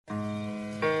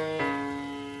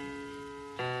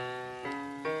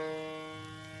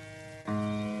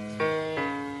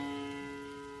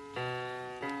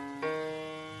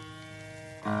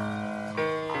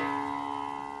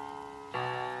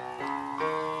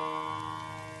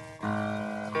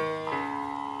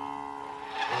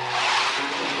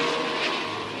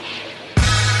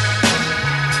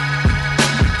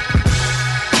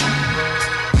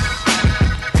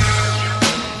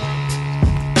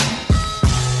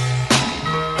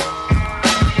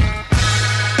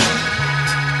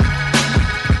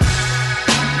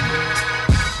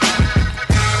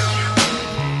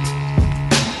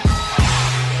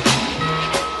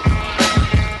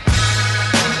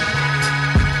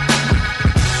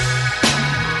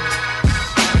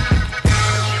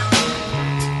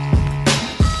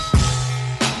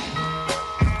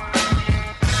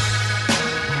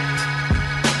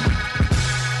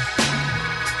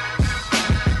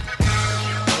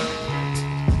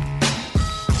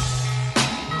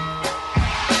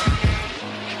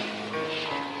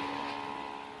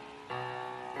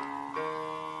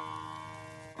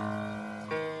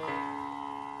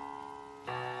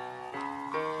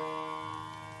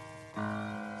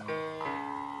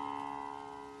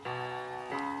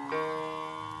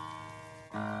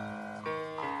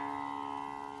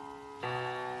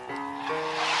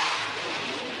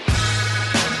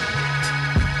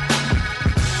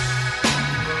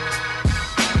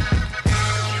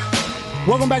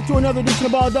Welcome back to another edition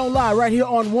of Ball Don't Lie right here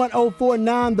on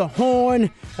 104.9 The Horn.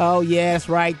 Oh, yeah, that's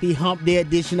right, the hump day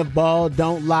edition of Ball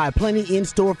Don't Lie. Plenty in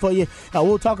store for you.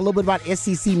 We'll talk a little bit about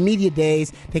SEC Media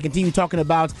Days. They continue talking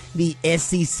about the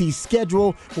SEC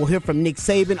schedule. We'll hear from Nick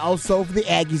Saban, also for the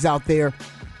Aggies out there.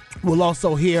 We'll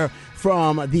also hear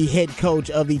from the head coach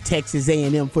of the Texas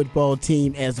A&M football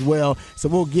team as well. So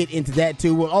we'll get into that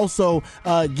too. We'll also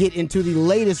get into the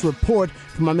latest report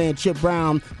from my man Chip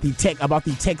Brown about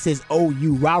the Texas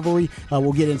OU rivalry.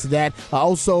 We'll get into that.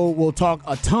 Also, we'll talk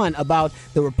a ton about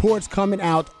the reports coming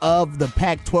out of the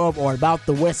Pac-12 or about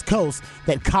the West Coast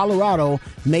that Colorado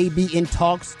may be in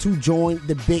talks to join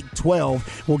the Big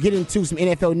 12. We'll get into some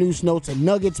NFL news notes and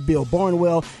nuggets. Bill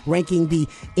Barnwell ranking the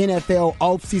NFL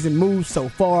offseason moves so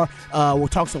far. We'll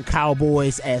talk some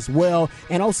Cowboys as well,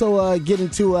 and also get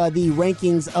into the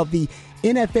rankings of the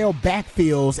NFL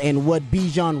backfields and what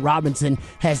Bijan Robinson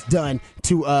has done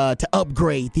to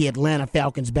upgrade the Atlanta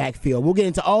Falcons backfield. We'll get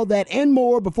into all that and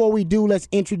more. Before we do, let's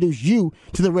introduce you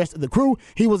to the rest of the crew.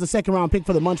 He was a second-round pick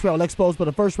for the Montreal Expos, but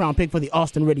a first-round pick for the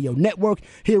Austin Radio Network.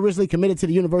 He originally committed to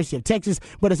the University of Texas,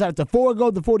 but decided to forego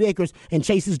the 40 acres and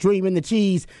chase his dream in the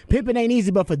cheese. Pimping ain't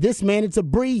easy, but for this man, it's a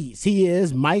breeze. He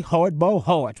is Mike Hardball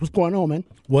Hart. What's going on, man?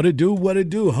 What it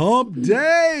do? Hump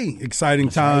day. Exciting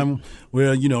time. Right.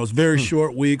 Where, it's very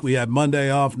short week. We had Monday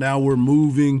off. Now we're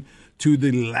moving to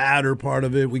the latter part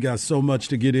of it. We got so much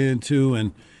to get into.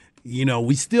 And,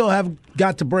 we still have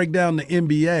got to break down the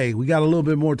NBA. We got a little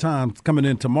bit more time coming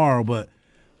in tomorrow, but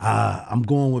I'm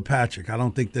going with Patrick. I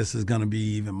don't think this is going to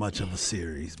be even much of a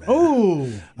series, man. Oh,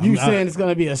 you saying it's going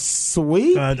to be a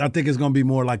sweep? I think it's going to be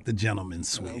more like the gentleman's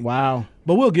sweep. Wow.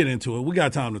 But we'll get into it. We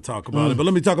got time to talk about it. But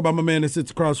let me talk about my man that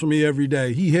sits across from me every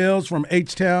day. He hails from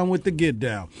H-Town with the Get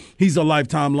Down. He's a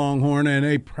lifetime Longhorn and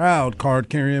a proud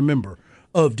card-carrying member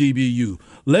of DBU.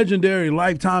 Legendary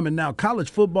lifetime and now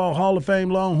College Football Hall of Fame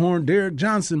Longhorn Derek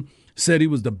Johnson said he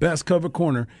was the best cover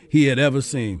corner he had ever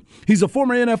seen. He's a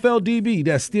former NFL DB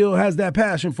that still has that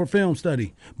passion for film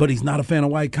study, but he's not a fan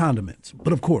of white condiments.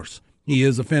 But, of course, he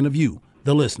is a fan of you,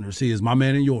 the listeners. He is my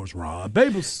man and yours, Rod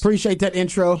Babers. Appreciate that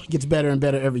intro. Gets better and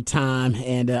better every time.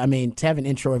 And, to have an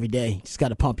intro every day, just got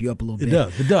to pump you up a little bit.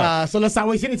 It does. So let's not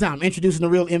waste any time. Introducing the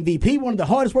real MVP, one of the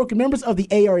hardest working members of the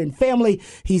ARN family.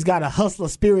 He's got a hustler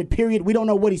spirit, period. We don't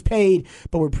know what he's paid,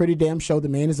 but we're pretty damn sure the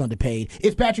man is underpaid.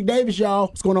 It's Patrick Davis, y'all.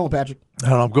 What's going on, Patrick? I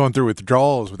don't know, I'm going through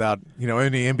withdrawals without, any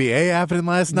NBA happening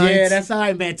last night. Yeah, that's all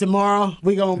right, man. Tomorrow,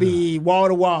 we're going to be wall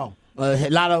to wall. A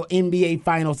lot of NBA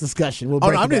Finals discussion.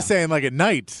 I'm just saying, like at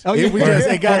night. Oh, yeah.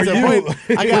 It got to a point.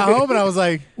 I got home and I was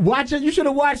like, watch it. You should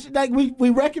have watched. Like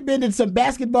we recommended some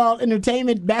basketball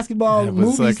entertainment, basketball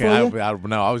movies for you. I don't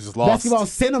know. I was just lost. Basketball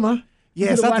cinema.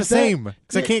 Yeah, it's not the same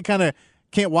because I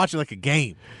can't watch it like a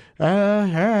game. All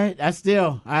right.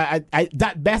 You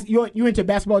into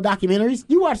basketball documentaries?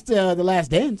 You watched The Last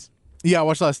Dance? Yeah, I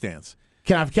watched Last Dance.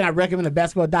 Can I recommend a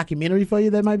basketball documentary for you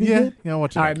that might be good? Yeah, I'll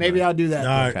watch it. All right, maybe I'll do that.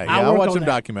 All right. Okay. I'll watch some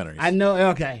documentaries. I know.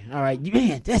 Okay. All right.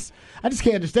 Man, I just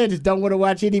can't understand. Just don't want to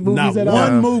watch any movies at all.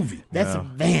 Not one movie.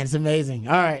 It's amazing.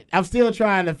 All right. I'm still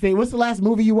trying to figure. What's the last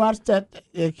movie you watched in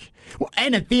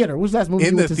the theater? What's the last movie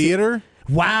in you the went to theater?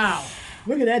 See? Wow.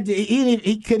 Look at that.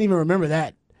 He couldn't even remember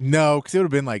that. No, because it would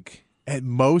have been like at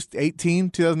most 2018,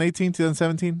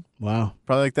 2017. Wow.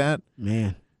 Probably like that.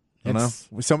 Man. I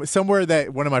don't know. Somewhere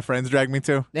that one of my friends dragged me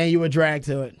to. And you were dragged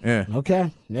to it. Yeah. Okay.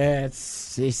 Yeah.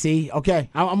 See. Okay.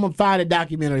 I'm gonna find a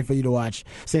documentary for you to watch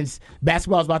since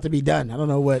basketball's about to be done. I don't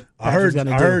know what I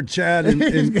heard. Chad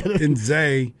and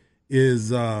Zay is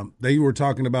they were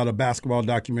talking about a basketball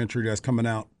documentary that's coming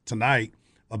out tonight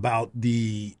about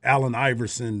the Allen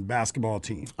Iverson basketball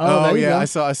team. Oh yeah, I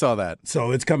saw that.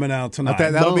 So it's coming out tonight.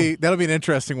 That'll be an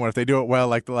interesting one if they do it well,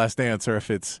 like The Last Dance, or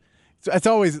if it's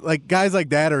always like guys like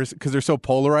that are because they're so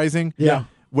polarizing. Yeah.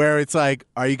 Where it's like,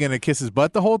 are you going to kiss his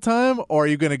butt the whole time, or are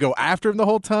you going to go after him the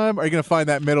whole time? Or are you going to find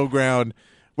that middle ground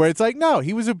where it's like, no,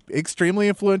 he was an extremely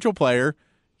influential player.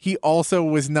 He also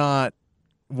was not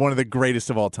one of the greatest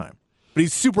of all time, but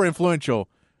he's super influential.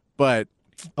 But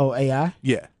AI,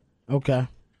 yeah, okay,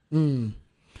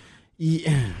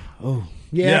 yeah, oh.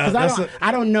 Yeah, because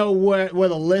I don't know where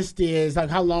the list is.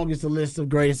 Like, how long is the list of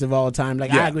greatest of all time?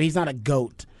 Like, I agree, he's not a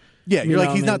GOAT. Yeah, you're like,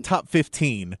 he's not top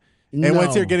 15. And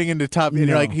once you're getting into top, and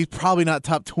you're like, he's probably not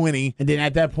top 20. And then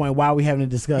at that point, why are we having a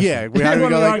discussion? Yeah, we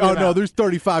go like, no, there's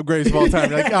 35 greatest of all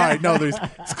time. You're like, all right, no,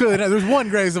 it's clearly not. There's one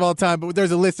greatest of all time, but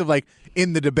there's a list of like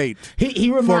in the debate.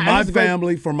 For my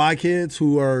family, for my kids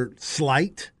who are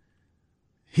slight,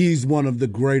 he's one of the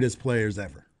greatest players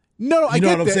ever. No, I get that. You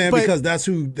know what I'm saying? Because that's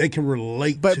who they can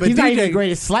relate to. But he's not even the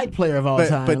greatest slight player of all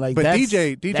time. But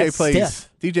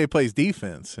DJ plays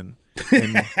defense, and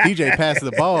and DJ passes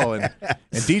the ball, and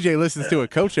DJ listens to a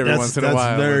coach every once in a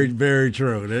while. That's very, very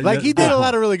true. He did a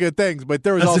lot of really good things, but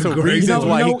there was That's also a great- reasons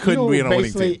why he couldn't be in a winning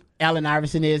basically team. Allen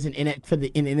Iverson is in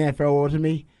the NFL world to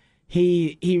me.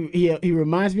 He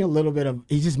reminds me a little bit of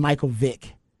he's just Michael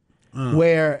Vick.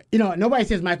 Where nobody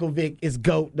says Michael Vick is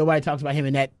GOAT. Nobody talks about him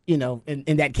in that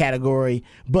in that category.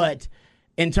 But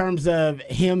in terms of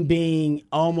him being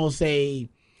almost in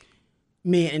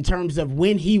terms of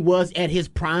when he was at his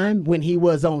prime, when he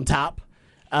was on top,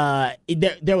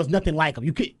 there was nothing like him.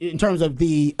 You could, in terms of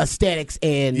the aesthetics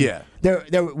and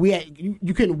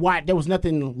you couldn't watch. There was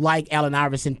nothing like Allen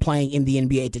Iverson playing in the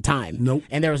NBA at the time. Nope.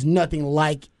 And there was nothing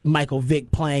like Michael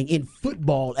Vick playing in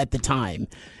football at the time.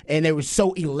 And they were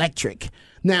so electric.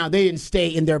 Now, they didn't stay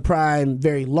in their prime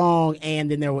very long, and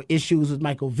then there were issues with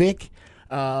Michael Vick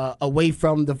away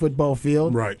from the football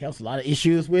field. Right. There was a lot of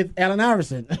issues with Allen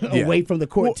Iverson away from the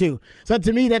court, too. So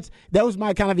to me, that was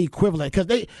my kind of equivalent,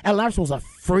 because Allen Iverson was a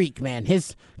freak, man.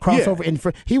 His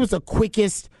crossover, he was the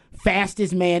quickest,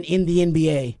 fastest man in the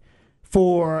NBA.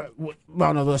 For I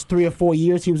don't know, those 3 or 4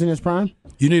 years he was in his prime.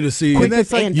 You need to see.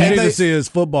 To see his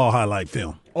football highlight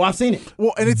film. Oh, I've seen it.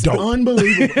 Well, and it's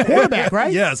unbelievable. Quarterback,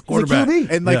 right? Yes, quarterback. He's a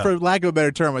QB. And for lack of a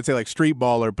better term, I'd say like street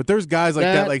baller. But there's guys like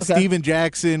that, like Steven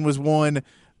Jackson was one.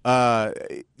 I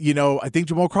think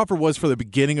Jamal Crawford was for the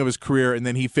beginning of his career, and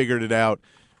then he figured it out.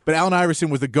 But Allen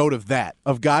Iverson was the GOAT of that,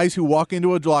 of guys who walk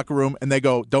into a locker room and they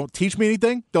go, "Don't teach me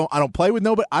anything. I don't play with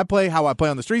nobody. I play how I play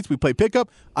on the streets. We play pickup.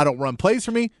 I don't run plays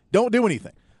for me. Don't do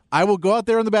anything. I will go out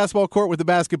there on the basketball court with the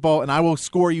basketball, and I will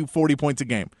score you 40 points a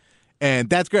game."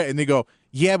 And that's great. And they go,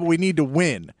 "Yeah, but we need to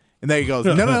win." And then he goes,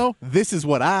 no, this is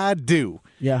what I do.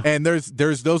 Yeah. And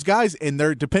there's those guys, and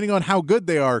they're, depending on how good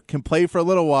they are, can play for a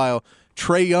little while.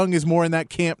 Trae Young is more in that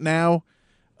camp now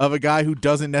of a guy who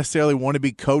doesn't necessarily want to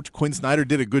be coached. Quinn Snyder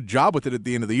did a good job with it at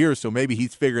the end of the year, so maybe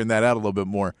he's figuring that out a little bit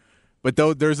more. But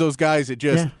there's those guys that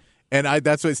just and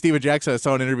that's what Steven Jackson, I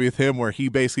saw an interview with him where he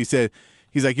basically said,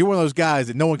 he's like, "You're one of those guys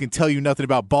that no one can tell you nothing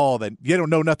about ball, that you don't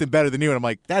know nothing better than you." And I'm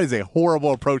like, that is a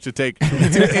horrible approach to take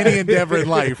to any endeavor in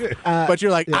life. But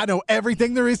you're like, I know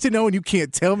everything there is to know, and you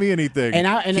can't tell me anything.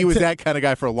 And he was that kind of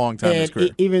guy for a long time in his career.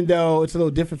 Even though it's a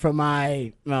little different from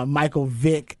my Michael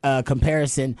Vick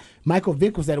comparison, Michael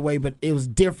Vick was that way, but it was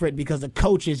different because the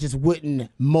coaches just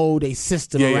wouldn't mold a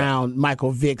system around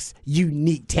Michael Vick's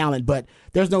unique talent. But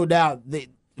there's no doubt that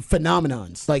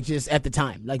phenomenons, like just at the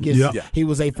time, he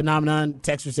was a phenomenon.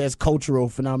 Texas says cultural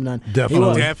phenomenon.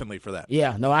 Definitely for that.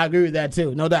 Yeah, no, I agree with that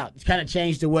too. No doubt, it's kind of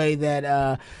changed the way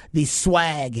that the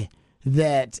swag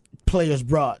that players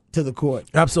brought to the court.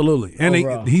 Absolutely, and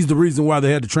he's the reason why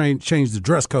they had to change the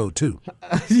dress code too.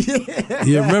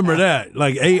 You remember that?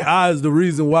 Like AI is the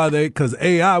reason why because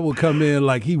AI will come in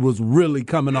like he was really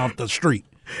coming off the street.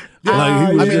 You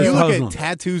look at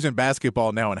tattoos in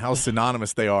basketball now and how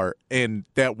synonymous they are, and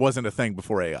that wasn't a thing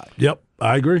before AI. Yep,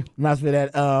 I agree. Reminds me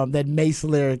of that Mace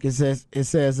lyric. It says,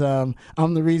 "I'm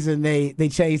the reason they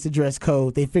changed the dress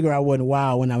code. They figure I wasn't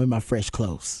wild when I'm in my fresh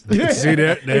clothes." See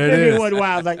that? There it is. It wasn't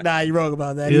wild. I was like, nah, you're wrong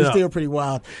about that. He was still pretty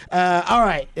wild. All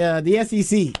right, the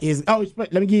SEC is. Oh,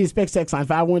 let me give you the Specs text line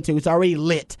 512. It's already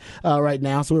lit right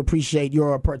now, so we appreciate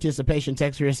your participation.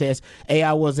 Text here says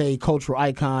AI was a cultural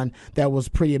icon that was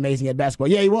pretty amazing at basketball.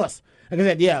 Yeah, he was. Like I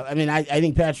said, I mean, I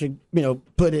think Patrick,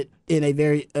 put it in a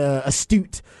very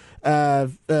astute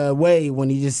way when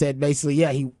he just said basically,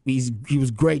 he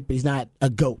was great, but he's not a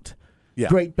GOAT. Yeah.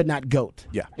 Great, but not GOAT.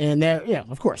 Yeah. And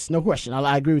of course, no question.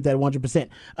 I agree with that 100%.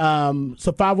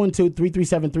 So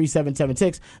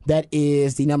 512-337-3776. That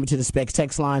is the number to the Specs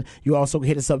text line. You also can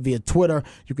hit us up via Twitter.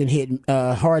 You can hit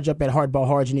Harge up at Hardball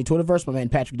Harge in the Twitterverse. My man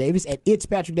Patrick Davis at It's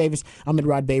Patrick Davis. I'm at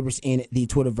Rod Babers in the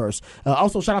Twitterverse.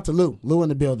 Also, shout out to Lou. Lou in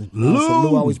the building. So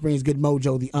Lou always brings good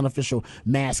mojo, the unofficial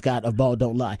mascot of Ball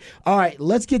Don't Lie. All right,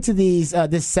 let's get to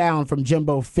this sound from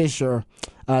Jimbo Fisher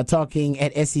talking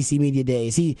at SEC Media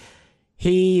Days.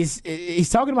 He's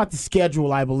talking about the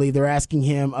schedule, I believe. They're asking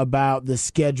him about the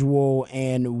schedule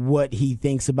and what he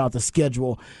thinks about the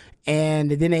schedule. And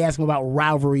then they ask him about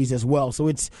rivalries as well. So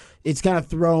it's kind of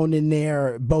thrown in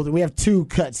there both. We have two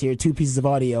cuts here, two pieces of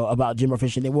audio about Jimbo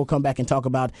Fisher. And then we'll come back and talk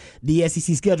about the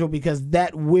SEC schedule because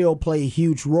that will play a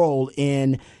huge role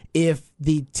in if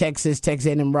the Texas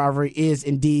A&M rivalry is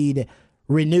indeed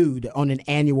renewed on an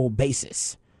annual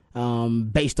basis.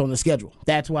 Based on the schedule.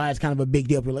 That's why it's kind of a big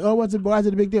deal. People are like, why is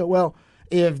it a big deal? Well,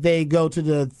 if they go to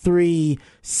the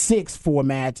 3-6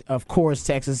 format, of course,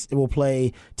 Texas will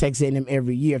play Texas A&M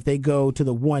every year. If they go to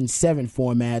the 1-7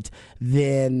 format,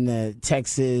 then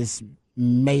Texas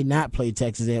may not play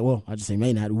Texas A&M. Well, I just say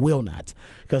may not, will not,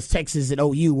 because Texas and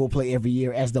OU will play every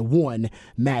year as the one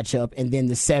matchup, and then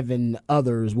the 7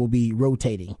 others will be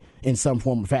rotating in some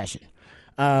form or fashion.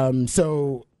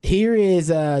 So here is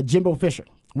Jimbo Fisher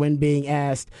when being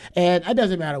asked, and it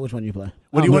doesn't matter which one you play.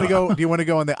 What do you want to go? Do you want to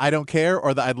go on the I don't care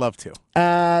or the I'd love to?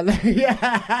 Yeah.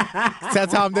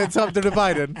 That's how I'm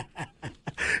divided.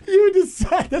 You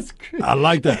decide. That's crazy. I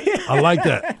like that. I like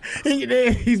that.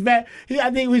 He's back.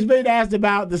 I think he's been asked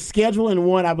about the schedule in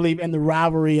one, I believe, and the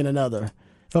rivalry in another,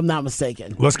 if I'm not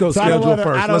mistaken. Let's go schedule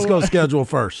first. Let's go schedule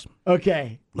first.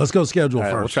 Okay. Let's go schedule All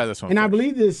right, first. we'll try this one. And first. I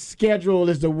believe this schedule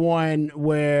is the one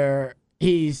where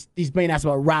he's being asked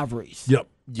about rivalries. Yep.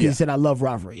 He said, I love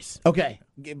rivalries. Okay.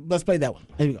 Let's play that one.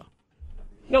 Here we go.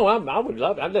 No, I would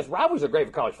love it. Rivalries are great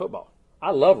for college football. I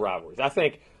love rivalries. I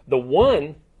think the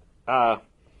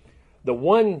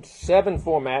 1-7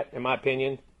 format, in my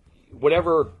opinion,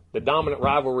 whatever the dominant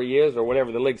rivalry is or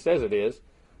whatever the league says it is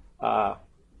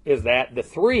that the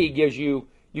 3 gives you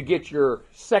get your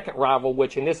second rival,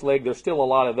 which in this league there's still a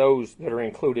lot of those that are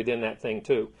included in that thing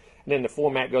too. And then the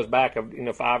format goes back of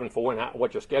 5 and 4 and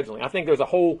what you're scheduling. I think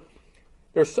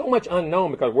there's so much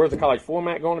unknown because where's the college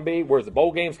format going to be? Where's the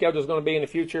bowl game schedule going to be in the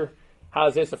future? How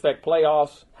does this affect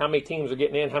playoffs? How many teams are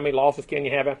getting in? How many losses can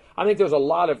you have? I think there's a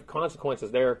lot of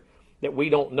consequences there that we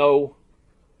don't know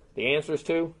the answers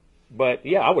to. But,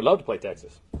 yeah, I would love to play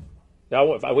Texas. If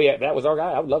that was our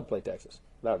guy, I would love to play Texas,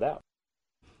 without a doubt.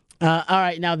 All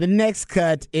right, now the next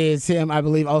cut is him, I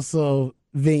believe, also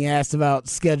being asked about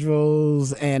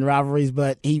schedules and rivalries,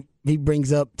 but he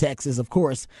brings up Texas, of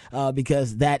course,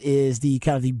 because that is the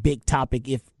kind of the big topic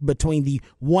between the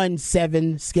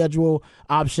 1-7 schedule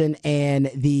option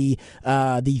and the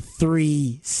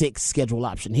 3-6 schedule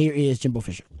option. Here is Jimbo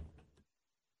Fisher.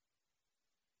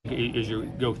 As you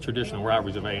go traditional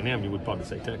rivalries of A&M, you would probably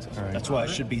say Texas. Right. That's why it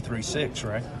should be 3-6,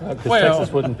 right? Well,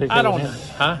 Texas wouldn't pick I don't. A&M.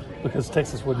 Huh? Because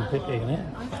Texas wouldn't pick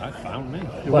A&M. Fine with me.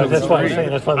 Well, that's why I'm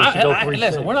saying that's why we should go 3-6.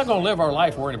 Listen, we're not going to live our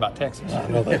life worrying about Texas.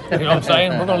 You know what I'm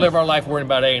saying? We're going to live our life worrying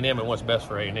about A&M and what's best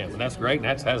for A&M, and that's great. And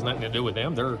that has nothing to do with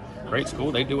them. They're a great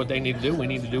school. They do what they need to do. We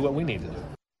need to do what we need to do.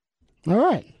 All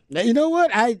right. Now, you know what?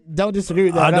 I don't disagree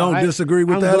with that. I don't disagree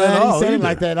with I'm that glad at all. He said it either.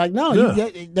 like that. Like, no, Yeah.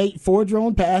 they forge your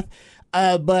own path.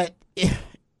 But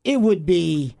it would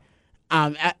be,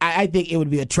 I think it would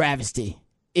be a travesty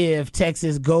if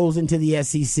Texas goes into the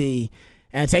SEC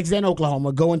and Texas and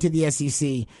Oklahoma go into the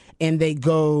SEC and they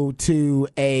go to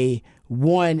a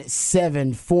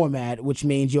 1-7 format, which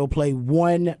means you'll play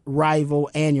one rival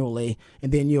annually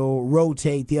and then you'll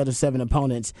rotate the other 7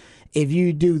 opponents. If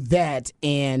you do that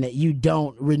and you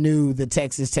don't renew the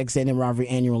Texas A&M rivalry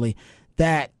annually,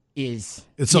 it's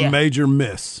a major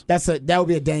miss. That would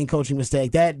be a dang coaching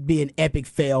mistake. That'd be an epic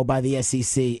fail by the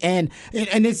SEC. And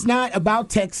it's not about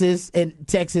Texas and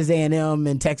Texas A&M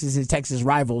and Texas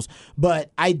rivals,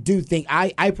 but I do think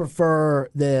I prefer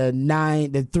the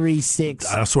 3-6.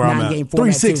 That's where I'm at.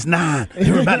 3-6-9.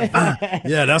 Everybody fine.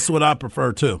 Yeah, that's what I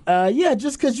prefer too. Yeah,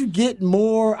 just because you get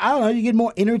more. I don't know. You get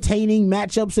more entertaining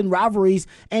matchups and rivalries,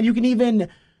 and you can even.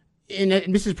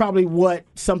 And this is probably what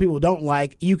some people don't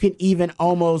like, you can even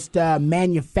almost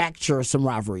manufacture some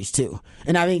rivalries too.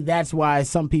 And I think that's why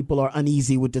some people are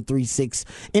uneasy with the 3-6.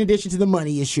 In addition to the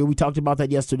money issue, we talked about that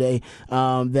yesterday,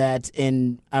 I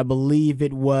believe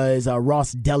it was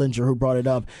Ross Dellinger who brought it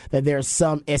up, that there are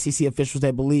some SEC officials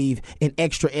that believe an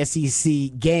extra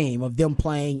SEC game of them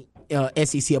playing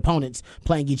SEC opponents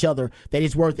playing each other, that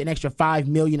it's worth an extra $5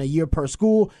 million a year per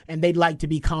school, and they'd like to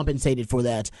be compensated for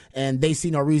that. And they see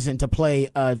no reason to play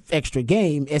an extra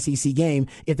game, SEC game,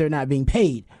 if they're not being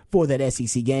paid for that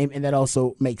SEC game, and that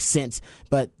also makes sense.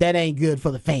 But that ain't good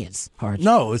for the fans, Harge.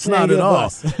 No, it's not at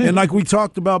all. And like we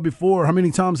talked about before, how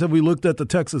many times have we looked at the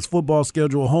Texas football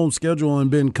schedule, home schedule, and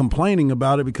been complaining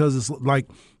about it because it's like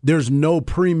there's no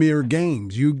premier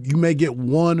games. You may get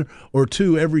 1 or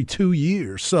 2 every 2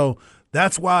 years. So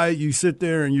that's why you sit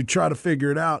there and you try to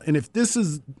figure it out. And if this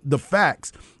is the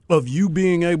facts of you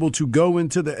being able to go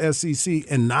into the SEC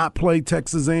and not play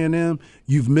Texas A&M,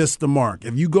 you've missed the mark.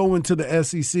 If you go into the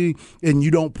SEC and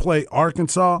you don't play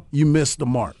Arkansas, you missed the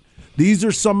mark. These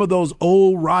are some of those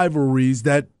old rivalries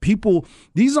that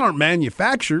these aren't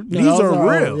manufactured. No, these are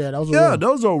real. Those are real.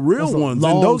 Those are real ones.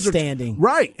 Long and those standing.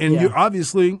 Right. And you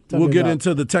obviously, we'll get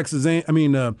into the Texas and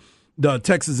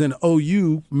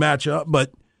OU matchup,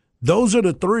 but those are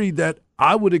the 3 that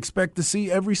I would expect to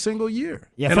see every single year.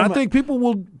 Yeah, and I think people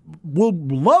will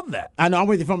love that. I know. I'm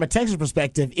with you. From a Texas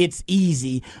perspective, it's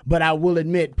easy, but I will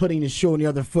admit, putting the shoe on the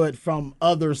other foot from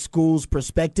other schools'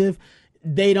 perspective,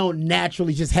 they don't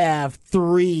naturally just have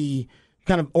 3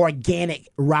 kind of organic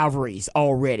rivalries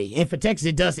already. And for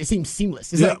Texas, it seems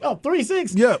seamless. It's Yeah. like,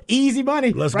 3-6, Yeah. easy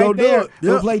money. Let's right go do there. it.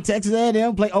 Yeah. We'll play Texas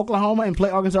A&M, play Oklahoma, and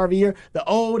play Arkansas every year. The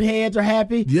old heads are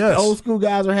happy. Yes. The old school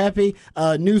guys are happy.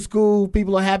 New school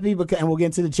people are happy. And we'll get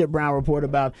into the Chip Brown report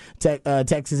about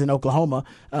Texas and Oklahoma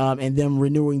and them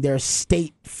renewing their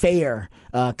state fair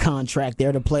contract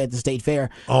there to play at the state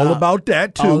fair. All about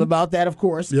that, too. All about that, of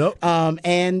course. Yep.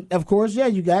 And, of course,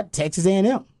 you got Texas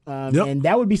A&M. Yep. And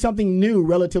that would be something new,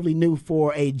 relatively new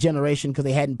for a generation because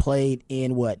they hadn't played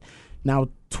in,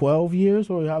 12 years?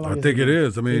 Or how long I think it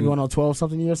is. I mean, going on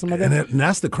 12-something years, something like that? and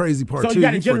that's the crazy part, So too. you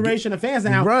got a You forget- generation of fans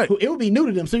now. Right. Who, it would be new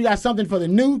to them. So you got something for the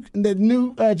new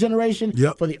generation,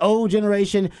 Yep. for the old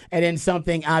generation, and then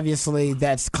something obviously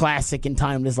that's classic and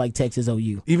timeless like Texas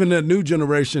OU. Even the new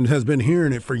generation has been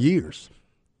hearing it for years.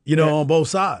 On both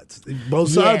sides. Both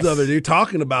sides Yes. of it. They're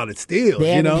talking about it still.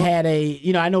 They haven't had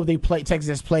I know Texas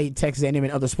has played Texas A&M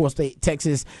and other sports.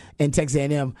 Texas and Texas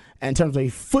A&M in terms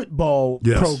of football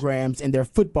Yes. programs and their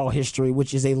football history,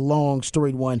 which is a long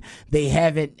storied one. They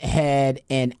haven't had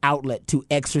an outlet to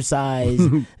exercise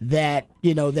that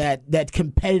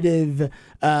competitive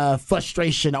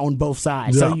frustration on both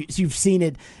sides. Yeah. So you've seen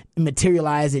it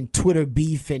materialize in Twitter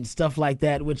beef and stuff like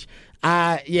that, which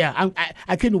I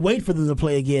couldn't wait for them to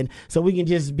play again, so we can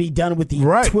just be done with the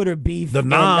Right. Twitter beef, The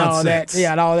and all that. nonsense.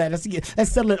 Yeah, and all that.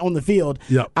 Let's settle it on the field.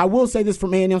 Yep. I will say this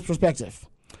from A&M's perspective.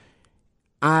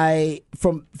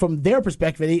 From their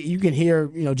perspective, you can hear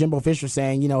Jimbo Fisher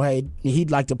saying, hey,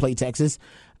 he'd like to play Texas.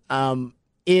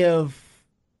 If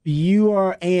you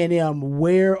are A&M,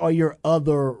 where are your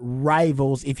other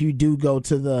rivals if you do go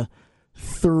to the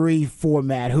 3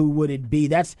 format? Who would it be?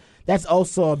 That's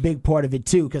also a big part of it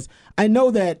too, because I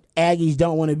know that Aggies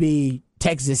don't want to be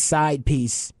Texas side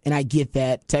piece, and I get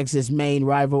that. Texas main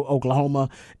rival Oklahoma,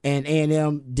 and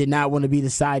A&M did not want to be the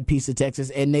side piece of Texas,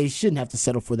 and they shouldn't have to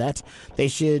settle for that. They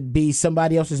should be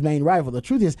somebody else's main rival. The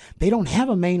truth is, they don't have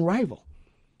a main rival.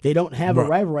 They don't have a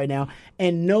rival right now,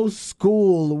 and no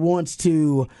school wants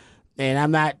to. And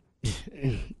I'm not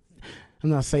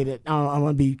saying that. I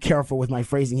want to be careful with my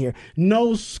phrasing here.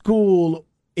 No school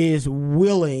is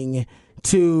willing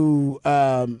to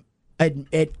at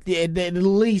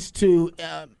least to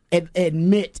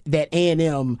admit that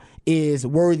A&M is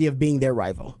worthy of being their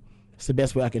rival. It's the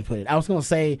best way I can put it. I was going to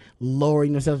say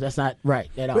lowering themselves. That's not right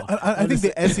at all. I think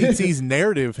the SEC's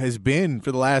narrative has been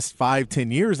for the last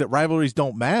 5-10 years that rivalries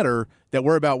don't matter, that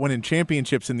we're about winning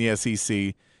championships in the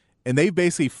SEC, and they've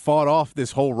basically fought off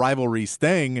this whole rivalries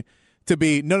thing to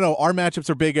be, no, our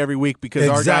matchups are big every week because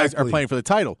our guys are playing for the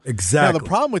title. Exactly. Now, the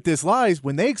problem with this lies,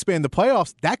 when they expand the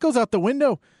playoffs, that goes out the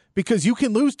window because you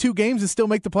can lose 2 games and still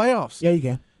make the playoffs. Yeah, you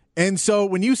can. And so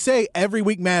when you say every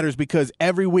week matters because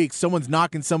every week someone's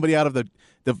knocking somebody out of the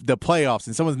playoffs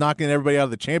and someone's knocking everybody out of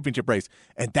the championship race,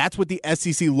 and that's what the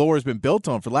SEC lore has been built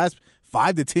on for the last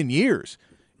 5 to 10 years.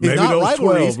 It's Maybe not those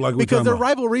rivalries 12, like we because talking their about.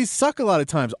 rivalries suck a lot of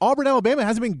times. Auburn, Alabama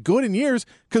hasn't been good in years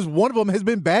because one of them has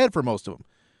been bad for most of them.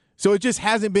 So it just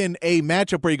hasn't been a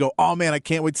matchup where you go, oh, man, I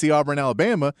can't wait to see Auburn,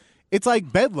 Alabama. It's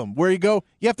like Bedlam where you go,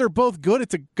 yeah, if they're both good,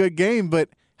 it's a good game, but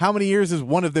how many years is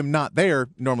one of them not there?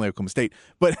 Normally Oklahoma State.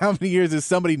 But how many years is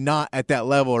somebody not at that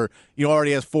level or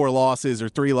already has 4 losses or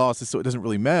 3 losses, so it doesn't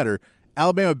really matter.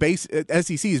 Alabama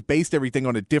SEC has based everything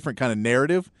on a different kind of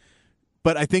narrative.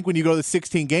 But I think when you go to the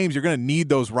 16 games, you're going to need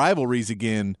those rivalries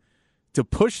again to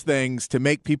push things to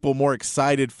make people more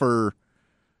excited for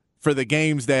the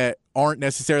games that aren't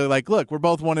necessarily like, look, we're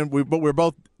both we're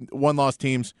both 1-loss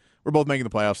teams. We're both making the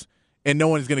playoffs. And no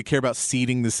one is going to care about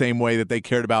seeding the same way that they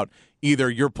cared about either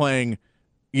you're playing,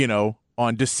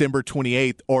 on December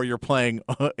 28th or you're playing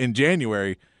in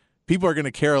January. People are going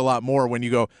to care a lot more when you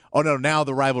go, oh, no, now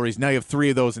the rivalries, now you have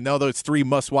 3 of those, and now those 3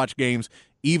 must-watch games,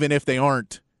 even if they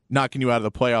aren't knocking you out of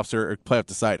the playoffs or playoff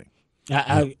deciding.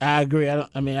 I agree.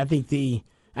 I think they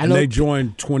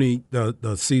joined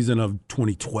the season of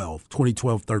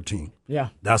 2012-13. Yeah.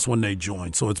 That's when they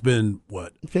joined. So it's been,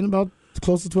 what? It's been about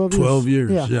close to 12 years. 12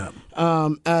 years,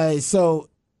 yeah. So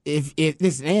if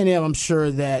this A&M, I'm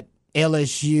sure that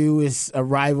LSU is a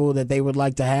rival that they would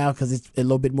like to have because it's a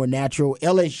little bit more natural.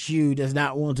 LSU does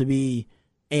not want to be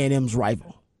A&M's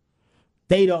rival.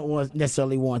 They don't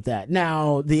necessarily want that.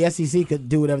 Now, the SEC could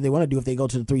do whatever they want to do if they go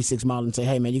to the 3-6 model and say,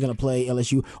 hey, man, you're going to play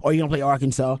LSU or you're going to play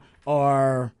Arkansas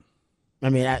or,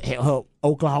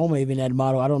 Oklahoma even that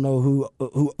model. I don't know who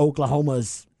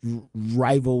Oklahoma's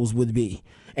rivals would be.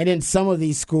 And then some of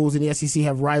these schools in the SEC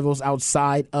have rivals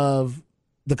outside of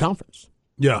the conference.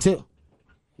 Yeah. Too.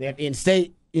 They have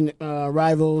in-state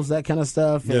rivals, that kind of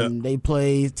stuff, and they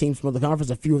play teams from other conference.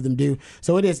 A few of them do.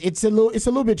 So it's a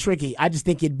little bit tricky. I just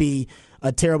think it'd be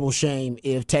a terrible shame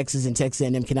if Texas and Texas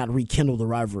A&M cannot rekindle the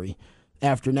rivalry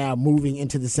after now moving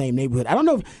into the same neighborhood. I don't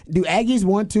know. Do Aggies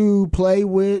want to play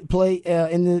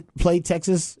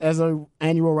Texas as an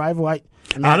annual rival? I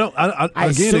don't.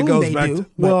 Again, it goes back.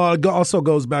 It also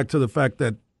goes back to the fact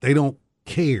that they don't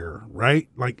care, right?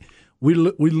 Like we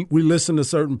listen to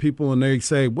certain people and they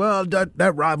say, "Well,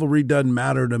 that rivalry doesn't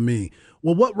matter to me."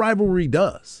 Well, what rivalry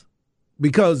does?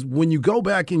 Because when you go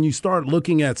back and you start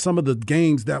looking at some of the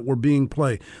games that were being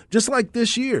played, just like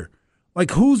this year.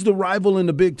 Like, who's the rival in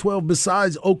the Big 12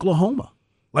 besides Oklahoma?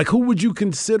 Like, who would you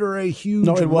consider a huge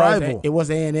rival? It was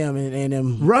A&M, and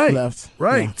A&M left.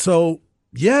 Right. Yeah. So,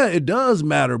 yeah, it does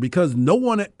matter because no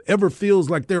one ever feels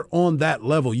like they're on that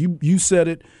level. You said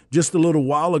it just a little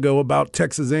while ago about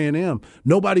Texas A&M.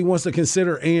 Nobody wants to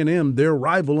consider A&M their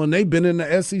rival, and they've been in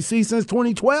the SEC since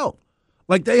 2012.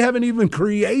 Like, they haven't even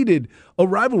created a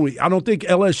rivalry. I don't think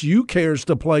LSU cares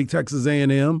to play Texas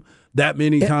A&M that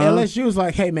many times. LSU was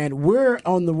like, hey, man, we're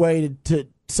on the way to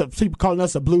some people calling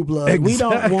us a blue blood. Exactly. We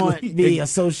don't want to be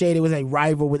associated with a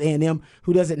rival with A&M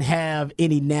who doesn't have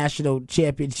any national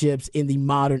championships in the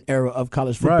modern era of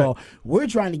college football. Right. We're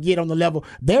trying to get on the level.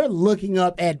 They're looking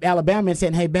up at Alabama and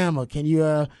saying, hey, Bama, can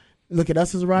you look at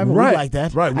us as a rival? Right. We like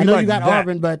that. Right. I know you got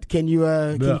Auburn, but can you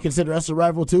consider us a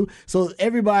rival too? So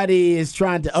everybody is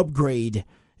trying to upgrade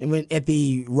and when at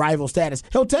the rival status.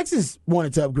 Hell, Texas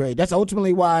wanted to upgrade. That's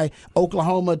ultimately why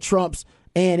Oklahoma trumps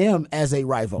A&M as a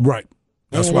rival. Right.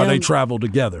 That's why they travel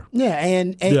together. Yeah,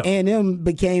 and A&M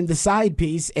became the side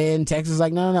piece, and Texas is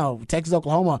like, no. Texas,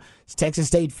 Oklahoma, Texas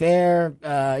State Fair.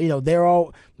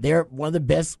 They're one of the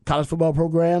best college football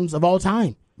programs of all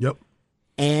time. Yep.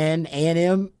 And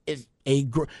A&M is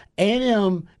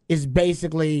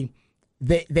basically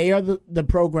they are the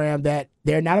program that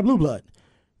they're not a blue blood.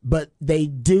 But they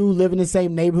do live in the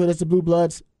same neighborhood as the Blue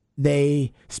Bloods.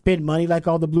 They spend money like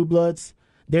all the Blue Bloods.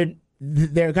 They're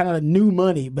kind of new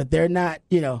money, but they're not,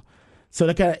 so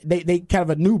they kind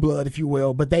of a new blood, if you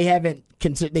will. But they haven't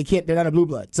they're not a Blue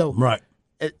Blood. So right.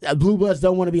 Blue Bloods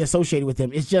don't want to be associated with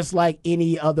them. It's just like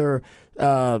any other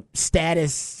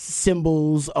status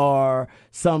symbols or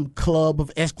some club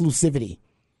of exclusivity.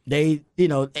 They,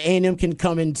 A&M can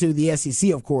come into the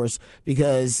SEC, of course,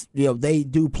 because, they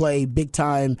do play big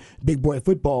time, big boy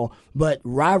football. But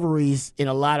rivalries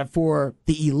for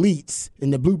the elites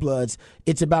and the blue bloods,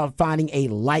 it's about finding a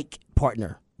like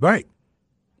partner. Right.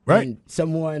 Right. And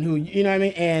someone who, you know what I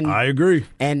mean? And I agree.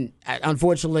 And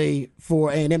unfortunately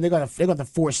for A&M, they're going to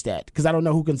force that because I don't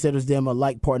know who considers them a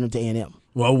like partner to A&M.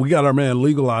 Well, we got our man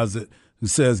Legalize It who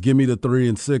says, give me the 3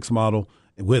 and 6 model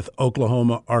with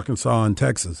Oklahoma, Arkansas, and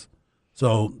Texas.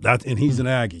 So and he's an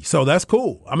Aggie. So that's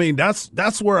cool. I mean,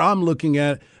 that's where I'm looking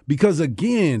at it because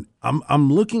again,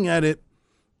 I'm looking at it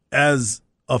as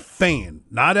a fan,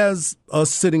 not as us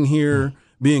sitting here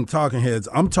being talking heads.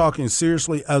 I'm talking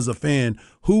seriously as a fan.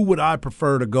 Who would I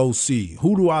prefer to go see?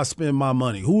 Who do I spend my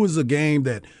money? Who is a game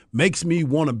that makes me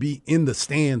want to be in the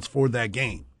stands for that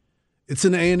game? It's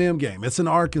an A&M game. It's an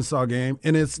Arkansas game,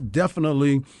 and it's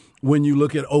definitely when you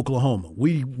look at Oklahoma.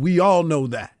 We all know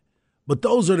that. But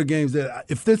those are the games that,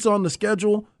 if it's on the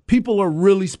schedule, people are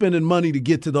really spending money to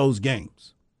get to those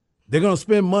games. They're going to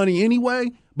spend money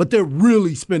anyway, but they're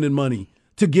really spending money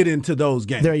to get into those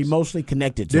games. They're emotionally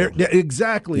connected to it.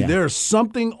 Exactly. Yeah. There's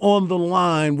something on the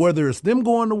line, whether it's them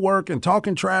going to work and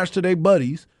talking trash to their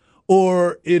buddies,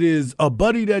 or it is a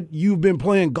buddy that you've been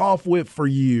playing golf with for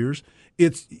years.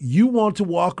 It's you want to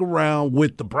walk around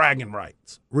with the bragging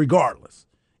rights, regardless.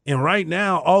 And right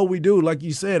now, all we do, like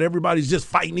you said, everybody's just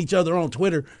fighting each other on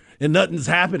Twitter and nothing's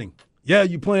happening. Yeah,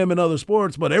 you play them in other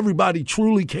sports, but everybody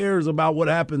truly cares about what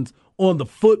happens on the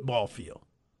football field.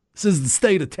 This is the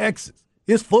state of Texas.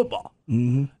 It's football.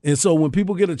 Mm-hmm. And so when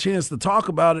people get a chance to talk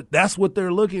about it, that's what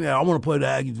they're looking at. I want to play the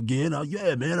Aggies again. Oh,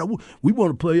 yeah, man, we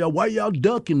want to play y'all. Why y'all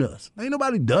ducking us? Ain't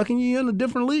nobody ducking you in a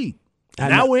different league.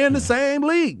 Now we're in the same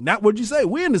league. Not what'd you say?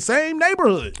 We're in the same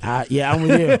neighborhood. Yeah, I'm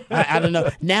with you. I don't know.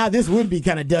 Now this would be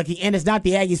kind of ducky, and it's not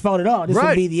the Aggies' fault at all. This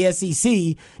would be the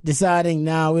SEC deciding,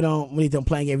 we need them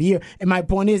playing every year. And my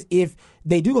point is, if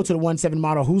they do go to the 1-7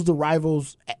 model, who's the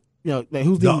rivals?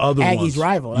 Who's the Aggies' ones.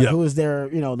 rival? Like, who is their,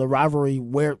 the rivalry?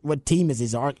 What team is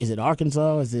it? Is it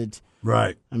Arkansas? Is it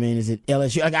right? I mean, is it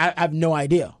LSU? Like, I have no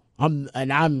idea.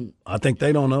 I think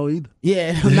they don't know either.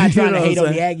 Yeah, I'm not trying to hate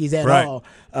on the Aggies at all.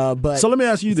 But so let me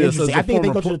ask you this: I think if they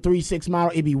go to the 3-6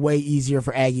 model, it'd be way easier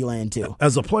for Aggie Land too.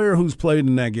 As a player who's played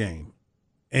in that game,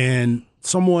 and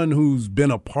someone who's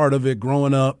been a part of it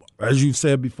growing up, as you've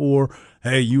said before,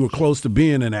 hey, you were close to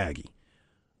being an Aggie.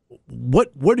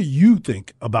 What do you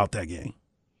think about that game?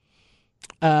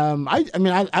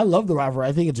 I love the rivalry.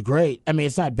 I think it's great. I mean,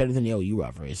 it's not better than the OU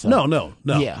rivalry. So. No.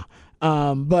 Yeah.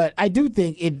 But I do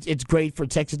think it's great for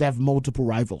Texas to have multiple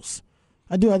rivals.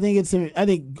 I do. I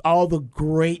think all the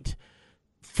great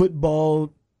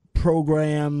football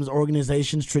programs,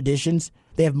 organizations, traditions,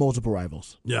 they have multiple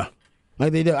rivals. Yeah.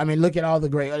 Like they do. I mean, look at all the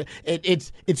great.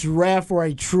 It's rare for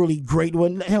a truly great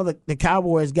one. Hell, the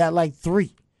Cowboys got like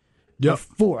 3. Yep. Or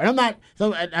 4. And I'm not.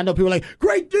 So I know people are like,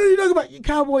 great dude. You talking about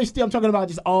Cowboys? Still, I'm talking about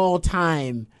just all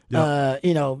time. Yep.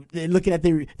 Looking at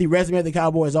the resume of the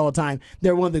Cowboys all time,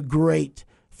 they're one of the great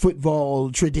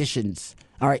football traditions.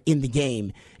 All right, in the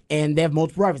game, and they have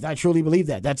multiple rivals. I truly believe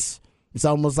that. It's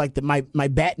almost like my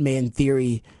Batman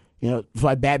theory. That's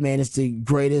why Batman is the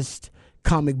greatest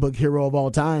comic book hero of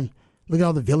all time. Look at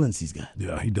all the villains he's got.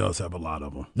 Yeah, he does have a lot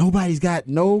of them.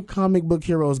 No comic book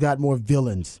hero's got more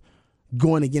villains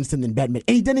going against him than Batman.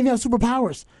 And he doesn't even have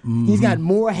superpowers. Mm-hmm. He's got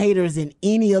more haters than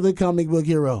any other comic book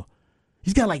hero.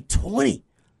 He's got like 20.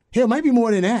 Hell, might be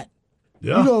more than that.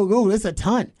 Yeah. You go, that's a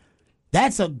ton.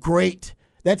 That's a great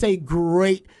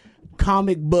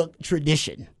comic book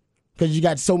tradition. Because you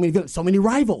got so many villains, so many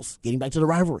rivals. Getting back to the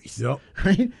rivalries. Yep.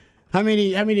 Right? How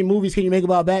many movies can you make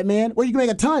about Batman? Well, you can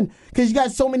make a ton because you got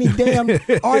so many damn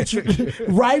arch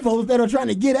rivals that are trying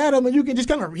to get at him, and you can just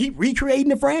kind of recreating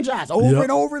the franchise over and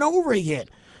over and over again.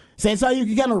 So that's how you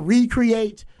can kind of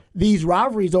recreate these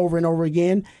rivalries over and over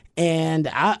again. And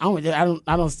I don't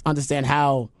understand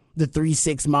how the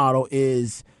 3-6 model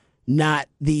is not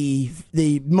the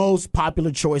most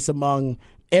popular choice among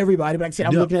everybody. But like I said,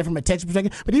 I'm looking at it from a Texas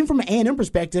perspective. But even from an A&M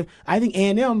perspective, I think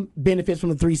A&M benefits from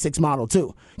the 3-6 model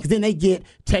too. Because then they get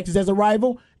Texas as a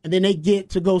rival, and then they get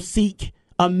to go seek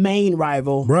a main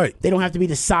rival. Right. They don't have to be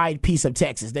the side piece of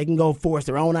Texas. They can go force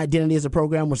their own identity as a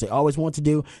program, which they always want to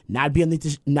do, not be at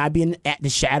the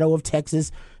shadow of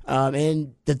Texas.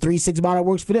 And the 3-6 model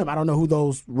works for them. I don't know who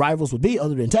those rivals would be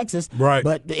other than Texas. Right.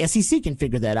 But the SEC can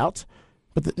figure that out.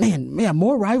 But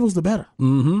more rivals the better.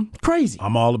 Mm-hmm. Crazy.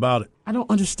 I'm all about it. I don't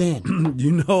understand.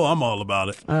 I'm all about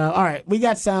it. All right, we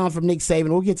got sound from Nick Saban.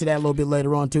 We'll get to that a little bit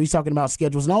later on, too. He's talking about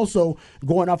schedules and also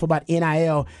going off about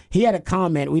NIL. He had a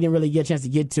comment. We didn't really get a chance to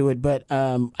get to it, but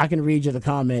I can read you the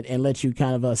comment and let you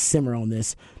kind of simmer on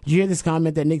this. Did you hear this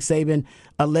comment that Nick Saban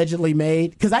allegedly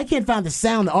made? Because I can't find the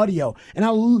sound, the audio. And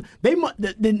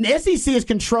the SEC is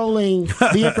controlling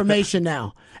the information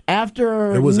now.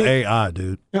 After it was AI,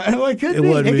 dude. Well, it could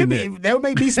be. That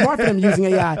may be smart for them using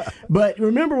AI. But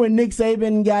remember when Nick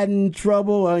Saban got in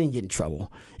trouble? Well, he didn't get in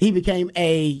trouble. He became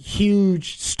a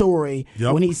huge story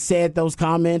when he said those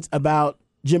comments about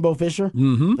Jimbo Fisher.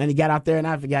 Mm-hmm. And he got out there, and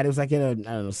I forgot. It was like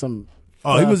in some.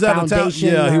 He was at a town.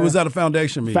 Yeah, he was at a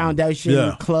foundation meeting.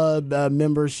 Foundation club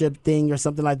membership thing or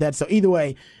something like that. So either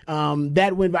way,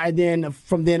 that went by. Then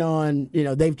from then on,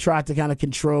 they've tried to kind of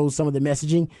control some of the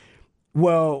messaging.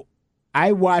 Well,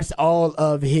 I watched all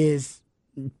of his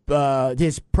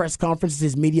press conferences,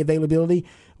 his media availability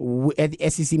at the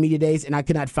SEC Media Days, and I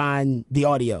could not find the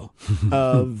audio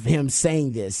of him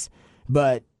saying this.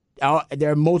 But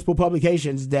there are multiple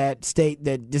publications that state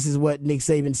that this is what Nick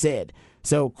Saban said.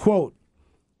 So, quote,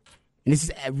 and this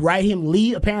is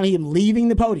apparently him leaving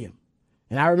the podium.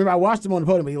 And I remember I watched him on the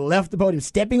podium, but he left the podium,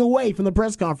 stepping away from the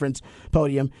press conference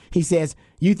podium. He says,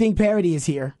 "You think parity is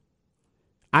here?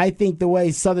 I think the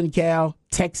way Southern Cal,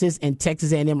 Texas, and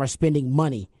Texas A&M are spending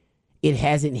money, it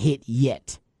hasn't hit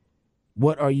yet.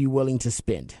 What are you willing to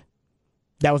spend?"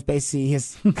 That was basically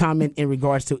his comment in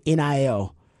regards to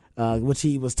NIL, which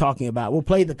he was talking about. We'll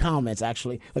play the comments,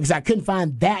 actually, because I couldn't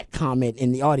find that comment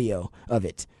in the audio of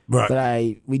it. Right.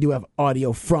 But we do have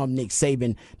audio from Nick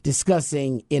Saban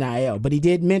discussing NIL. But he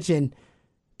did mention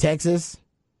Texas,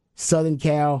 Southern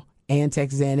Cal, and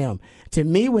Texas A&M. To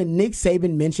me, when Nick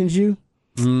Saban mentions you,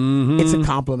 it's a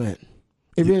compliment.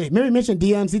 It really. Remember he mentioned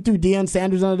Deion. He threw Deion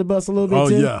Sanders under the bus a little bit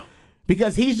too. Oh yeah,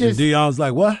 because he's just. And Deion's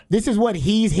like, what? This is what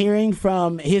he's hearing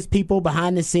from his people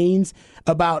behind the scenes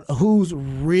about who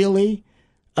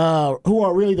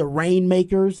are really the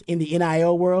rainmakers in the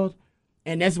NIL world,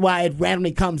 and that's why it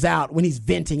randomly comes out when he's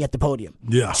venting at the podium.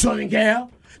 Yeah, Southern Cal,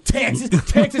 Texas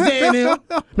A&M.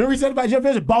 Remember he said about Jeff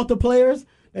Fisher bought the players.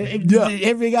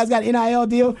 Every guy's got an NIL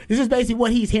deal. This is basically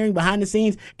what he's hearing behind the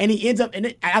scenes, and he ends up.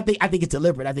 And I think it's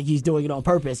deliberate. I think he's doing it on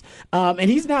purpose. And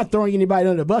he's not throwing anybody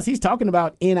under the bus. He's talking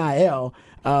about NIL,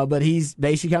 but he's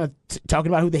basically kind of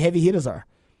talking about who the heavy hitters are.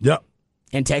 Yep.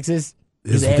 And Texas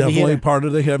is definitely part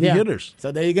of the heavy hitters.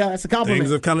 So there you go. That's a compliment.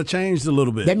 Things have kind of changed a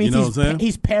little bit. That means what I'm saying?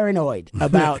 He's paranoid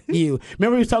about you.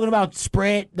 Remember he was talking about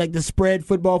the spread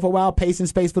football for a while, pace and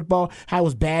space football, how it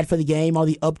was bad for the game, all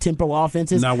the up-tempo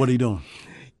offenses. Now what are you doing?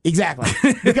 Exactly,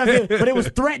 but it was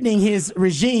threatening his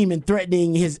regime and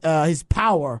threatening his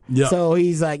power. Yeah. So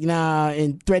he's like, nah,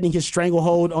 and threatening his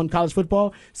stranglehold on college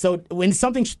football. So when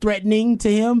something's threatening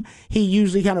to him, he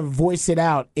usually kind of voices it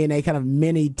out in a kind of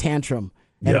mini tantrum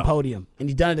at a podium, and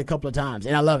he's done it a couple of times,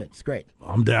 and I love it. It's great.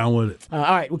 I'm down with it. All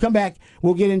right, we'll come back.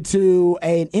 We'll get into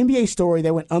an NBA story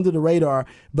that went under the radar,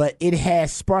 but it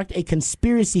has sparked a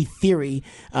conspiracy theory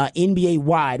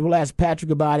NBA-wide. We'll ask Patrick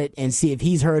about it and see if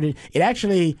he's heard it. It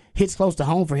actually hits close to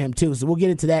home for him, too, so we'll get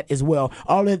into that as well.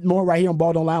 All that more right here on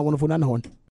Ball Don't Lie, 104.9 The Horn.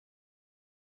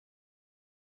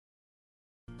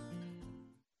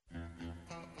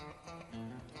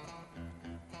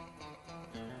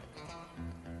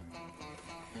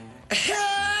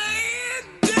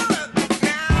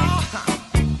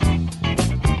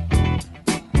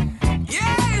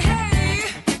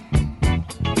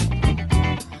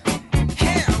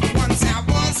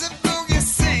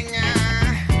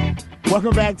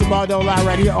 Welcome back to Ball Don't Lie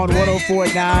right here on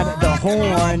 104.9 The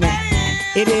Horn.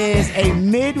 It is a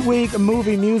midweek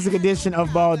movie music edition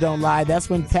of Ball Don't Lie. That's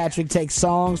when Patrick takes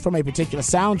songs from a particular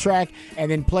soundtrack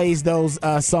and then plays those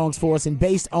songs for us. And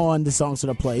based on the songs that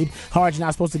are played, Harge and I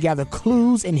are supposed to gather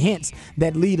clues and hints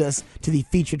that lead us to the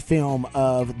featured film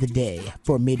of the day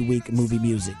for midweek movie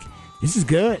music. This is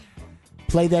good.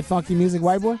 Play that funky music,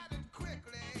 white boy.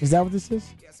 Is that what this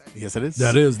is? Yes, it is.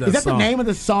 That is that Is that song. the name of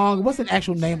the song? What's the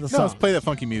actual name of the No, song? let's play that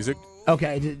funky music.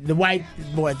 Okay, the white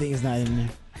boy thing is not in there.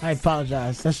 I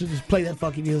apologize. I should just play that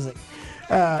funky music.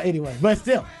 Anyway, but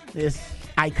still, it's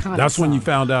iconic. That's when song. you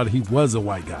found out he was a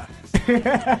white guy.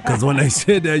 Because when they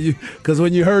said that, because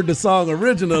when you heard the song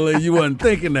originally, you wasn't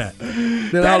thinking that.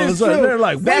 Then That all of a is sudden, true. they're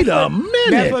like, That's wait a what-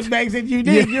 minute. That's what makes it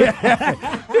unique.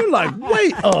 You're like,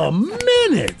 wait a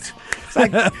minute.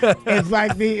 It's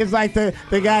like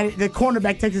the guy, the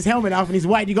cornerback takes his helmet off and he's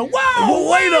white. You go,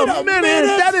 whoa, Wait a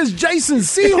minute. That is Jason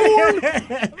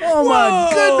Sehorn? Oh,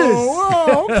 my goodness.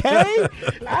 Whoa,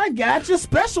 okay. I got your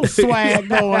special swag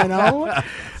going on.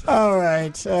 All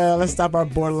right. Let's stop our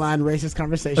borderline racist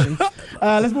conversation.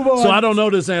 Let's move on. So I don't know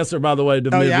this answer, by the way, the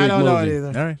midweek I don't know it movie.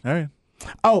 either. All right.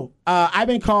 Oh, I've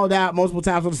been called out multiple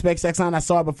times on the Spec Sex Line. I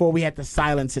saw it before. We had to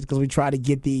silence it because we tried to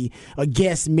get the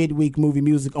guest midweek movie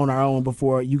music on our own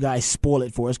before you guys spoil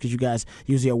it for us because you guys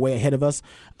usually are way ahead of us.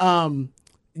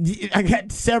 I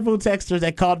got several texters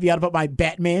that called me out about my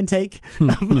Batman take.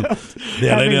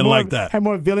 Yeah, they didn't like that. Have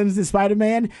more villains than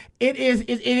Spider-Man. It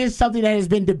is something that has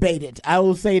been debated. I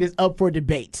will say it is up for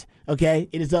debate. Okay,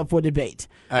 it is up for debate.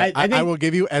 I think, will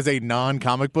give you, as a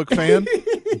non-comic book fan,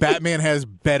 Batman has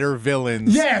better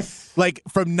villains. yes. Like,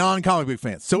 from non-comic book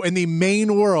fans. So in the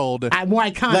main world, More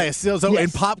iconic. like, so in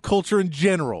Yes. pop culture in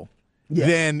general, Yes.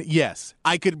 then yes,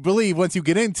 I could believe once you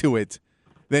get into it,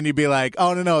 then you'd be like,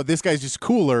 oh, no, this guy's just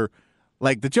cooler.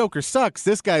 Like, the Joker sucks.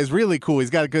 This guy's really cool. He's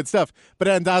got good stuff. But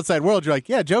in the outside world, you're like,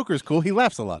 yeah, Joker's cool. He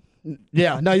laughs a lot.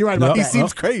 Yeah, no, you're right about He that.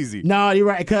 seems crazy. No, you're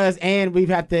right. And we've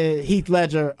had the Heath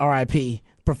Ledger R.I.P.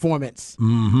 performance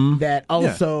that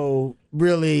also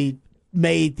really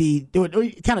made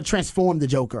kind of transformed the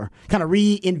Joker, kind of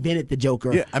reinvented the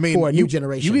Joker Yeah, I mean, for a new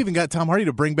generation. You even got Tom Hardy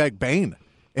to bring back Bane.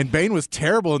 And Bane was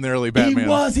terrible in the early Batman.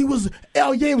 He was.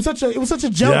 Oh yeah, it was such a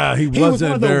joke. Yeah, he was wasn't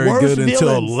one of the very worst good until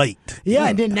villains. late. Yeah,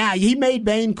 and then now he made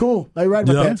Bane cool. Like, right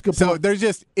about Yeah. that. That's a good So point. there's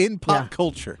just in pop Yeah.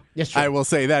 culture. That's true. I will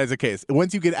say that is the case.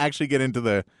 Once you actually get into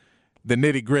the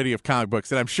nitty gritty of comic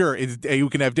books, and I'm sure you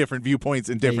can have different viewpoints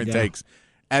and different go. takes.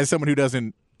 As someone who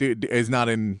is not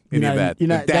in any You're of not- that, you're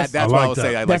not- that's I what like I will that.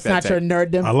 say. I like That's that not take. your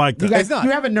nerddom. I like that. You guys, It's not.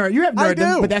 You have nerddom, I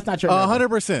do, but that's not your nerddom.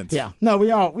 100%. Yeah, no, we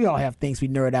all have things we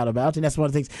nerd out about, and that's one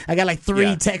of the things. I got like three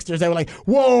Yeah. texters that were like,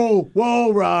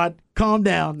 "Whoa, Rod, calm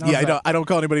down." And I was Yeah, like, I don't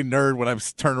call anybody nerd when I'm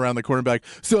turning around the corner and be like,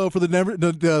 so for the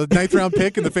ninth round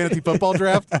pick in the fantasy football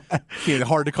draft, it's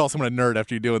hard to call someone a nerd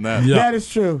after you're doing that. Yeah. That is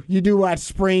true. You do watch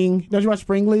Spring? Don't you watch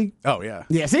Spring League? Oh, yeah.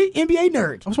 Yeah. See, NBA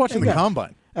nerd. I was watching the There you go.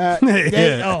 Combine.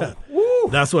 Oh, woo.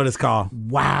 That's what it's called.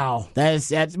 Wow.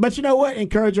 That's. But you know what?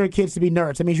 Encourage your kids to be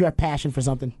nerds. That means you have passion for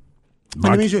something.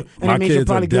 My, it means you're my kids are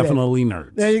probably good at it. definitely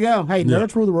nerds. There you go. Hey, Yeah.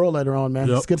 nerds rule the world later on, man.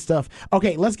 Yep. It's good stuff.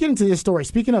 Okay, let's get into this story.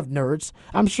 Speaking of nerds,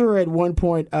 I'm sure at one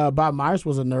point Bob Myers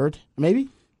was a nerd. Maybe?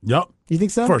 Yep. You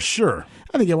think so? For sure.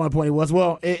 I think at one point he was.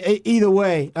 Well, either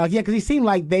way, yeah, because he seemed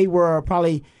like they were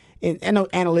probably. I know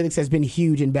analytics has been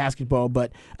huge in basketball,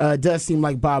 but it does seem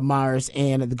like Bob Myers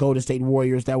and the Golden State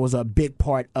Warriors, that was a big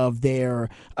part of their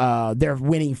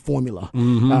winning formula,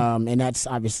 and that's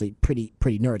obviously pretty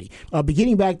nerdy.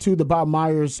 Beginning back to the Bob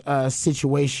Myers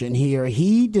situation here,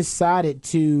 he decided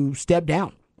to step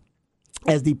down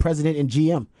as the president and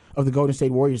GM of the Golden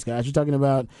State Warriors, guys. You're talking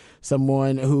about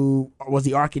someone who was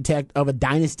the architect of a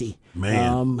dynasty.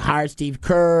 Man. Hired Steve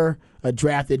Kerr,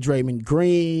 drafted Draymond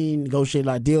Green, negotiated a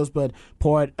lot of deals, but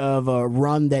part of a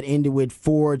run that ended with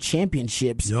 4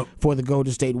 championships for the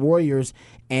Golden State Warriors.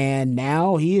 And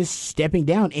now he is stepping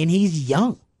down, and he's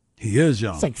young. He is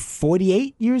young. It's like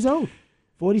 48 years old,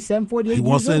 47, 48 years old. He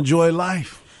wants to enjoy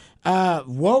life.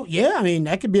 Well, yeah, I mean,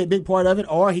 that could be a big part of it,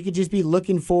 or he could just be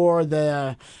looking for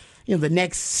the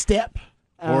next step.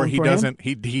 Or he doesn't.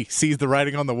 He sees the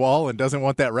writing on the wall and doesn't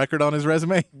want that record on his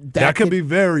resume. That could be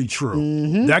very true.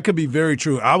 Mm-hmm. That could be very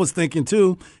true. I was thinking,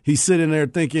 too, he's sitting there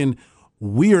thinking,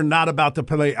 we are not about to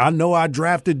play. I know I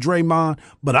drafted Draymond,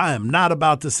 but I am not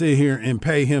about to sit here and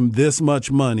pay him this much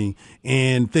money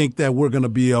and think that we're going to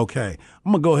be okay.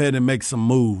 I'm going to go ahead and make some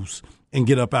moves and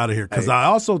get up out of here, because I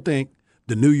also think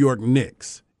the New York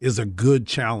Knicks is a good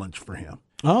challenge for him.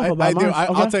 I'll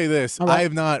tell you this. Right. I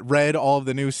have not read all of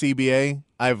the new CBA.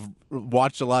 I've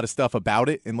watched a lot of stuff about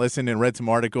it and listened and read some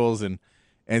articles and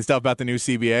stuff about the new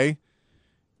CBA.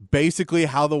 Basically,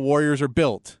 how the Warriors are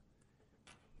built,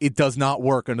 it does not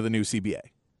work under the new CBA.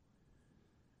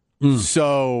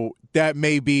 So that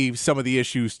may be some of the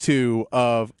issues, too,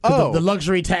 of, the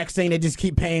luxury tax thing. They just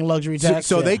keep paying luxury tax.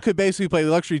 So they could basically play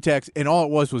the luxury tax, and all it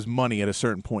was money at a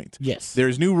certain point. Yes.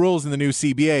 There's new rules in the new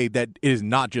CBA that it is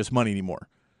not just money anymore.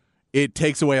 It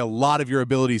takes away a lot of your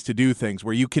abilities to do things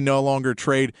where you can no longer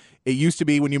trade. It used to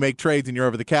be when you make trades and you're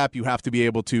over the cap, you have to be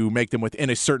able to make them within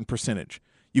a certain percentage.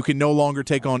 You can no longer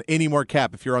take on any more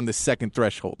cap if you're on the second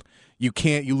threshold. You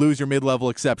lose your mid-level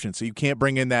exception, so you can't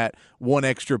bring in that one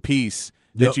extra piece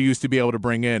that you used to be able to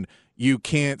bring in. You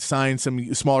can't sign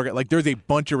some smaller, like there's a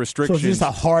bunch of restrictions. So it's just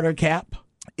a harder cap?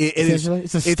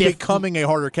 It's becoming a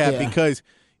harder cap because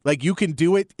like you can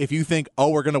do it if you think,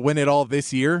 we're going to win it all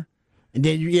this year. And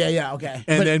then, okay.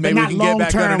 And then maybe we can get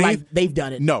back underneath. Like they've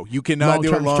done it. No, you cannot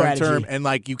do it long term, and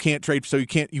like you can't trade. So you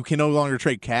can no longer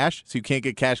trade cash. So you can't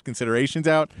get cash considerations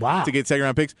out to get second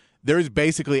round picks. There's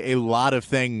basically a lot of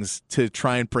things to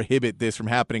try and prohibit this from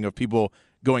happening of people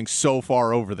going so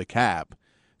far over the cap.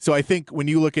 So I think when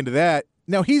you look into that,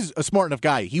 now he's a smart enough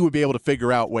guy. He would be able to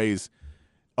figure out ways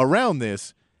around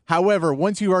this. However,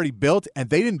 once you already built, and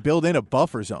they didn't build in a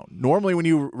buffer zone. Normally when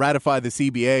you ratify the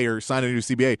CBA or sign a new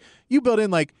CBA, you build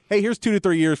in like, hey, here's 2 to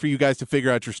 3 years for you guys to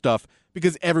figure out your stuff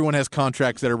because everyone has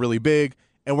contracts that are really big,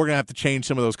 and we're going to have to change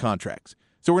some of those contracts.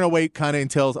 So we're going to wait kind of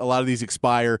until a lot of these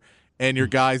expire, and your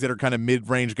guys that are kind of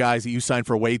mid-range guys that you sign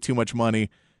for way too much money,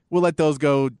 we'll let those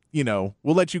go, we'll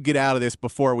let you get out of this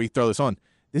before we throw this on.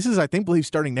 This is, I believe,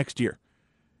 starting next year.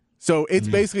 So it's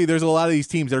basically there's a lot of these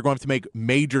teams that are going to have to make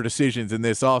major decisions in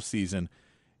this offseason.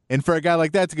 And for a guy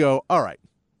like that to go, all right,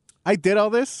 I did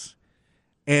all this,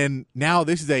 and now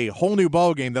this is a whole new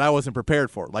ballgame that I wasn't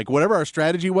prepared for. Like whatever our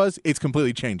strategy was, it's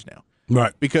completely changed now.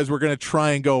 Right. Because we're going to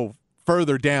try and go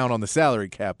further down on the salary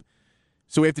cap.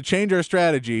 So we have to change our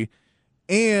strategy.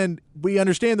 And we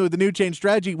understand that with the new change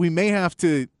strategy, we may have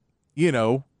to,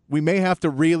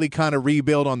 really kind of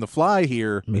rebuild on the fly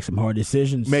here. Make some hard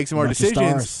decisions.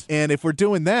 And if we're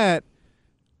doing that,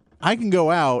 I can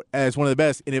go out as one of the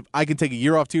best. And if I can take a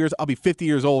year off, 2 years, I'll be 50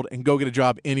 years old and go get a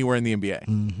job anywhere in the NBA.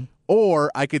 Mm-hmm.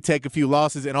 Or I could take a few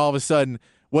losses and all of a sudden,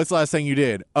 what's the last thing you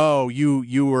did? Oh,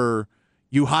 you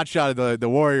hot-shotted the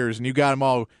Warriors and you got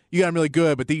them really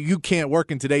good, but you can't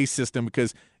work in today's system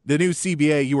because the new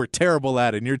CBA, you were terrible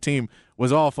at it, and your team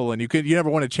was awful, and you never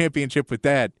won a championship with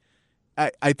that.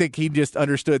 I think he just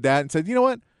understood that and said, you know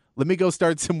what? Let me go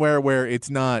start somewhere where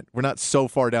we're not so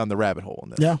far down the rabbit hole in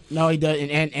this. Yeah, no, he does,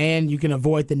 and you can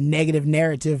avoid the negative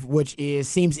narrative, which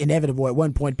seems inevitable at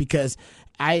one point, because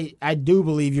I do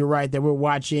believe you're right that we're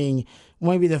watching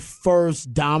maybe the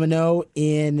first domino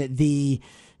in the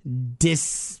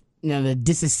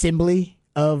disassembly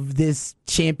of this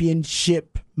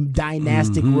championship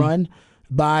dynastic run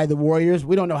by the Warriors.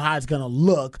 We don't know how it's going to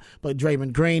look, but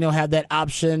Draymond Green will have that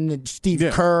option. Steve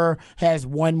Kerr has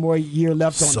one more year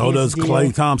left on his deal. So does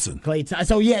Klay Thompson.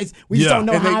 So, we just don't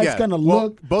know how it's going to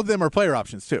look. Both of them are player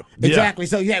options, too. Exactly.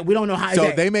 So, we don't know how.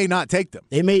 So, they may not take them.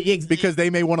 They may because they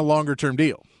may want a longer-term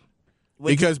deal.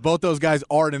 Because both those guys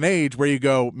are at an age where you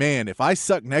go, man, if I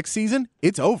suck next season,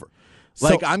 it's over.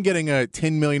 Like, I'm getting a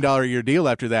 $10 million a year deal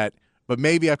after that. But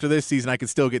maybe after this season, I could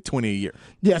still get 20 a year.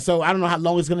 Yeah, so I don't know how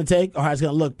long it's going to take or how it's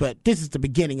going to look, but this is the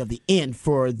beginning of the end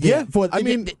for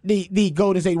the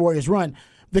Golden State Warriors run.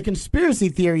 The conspiracy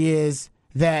theory is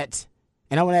that,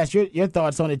 and I want to ask your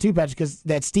thoughts on it too, Patrick, because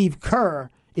that Steve Kerr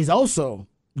is also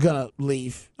going to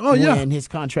leave when his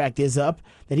contract is up,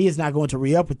 that he is not going to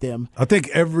re-up with them. I think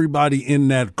everybody in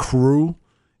that crew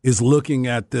is looking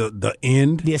at the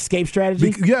end. The escape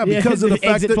strategy? Because of the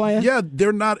fact exit that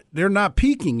plan? they're not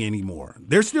peaking anymore.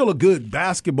 They're still a good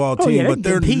basketball team, yeah, they but can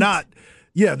they're compete. not.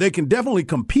 Yeah, they can definitely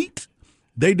compete.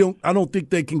 I don't think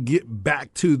they can get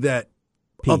back to that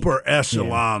upper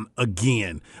echelon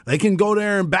again. They can go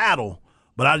there and battle,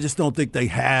 but I just don't think they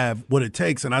have what it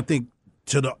takes. And I think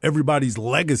to everybody's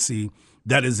legacy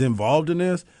that is involved in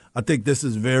this, I think this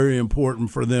is very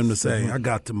important for them to say, I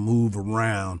got to move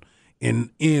around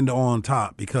and end on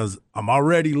top because I'm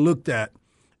already looked at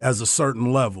as a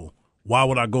certain level. Why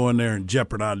would I go in there and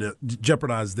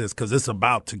jeopardize this? Because it's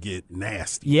about to get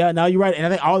nasty. Yeah, no, you're right. And I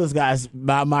think all those guys,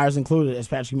 Bob Myers included, as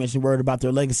Patrick mentioned, worried about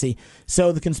their legacy.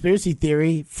 So the conspiracy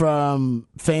theory from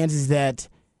fans is that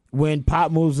when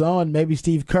Pop moves on, maybe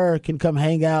Steve Kerr can come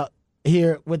hang out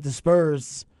here with the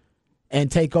Spurs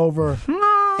and take over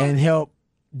and help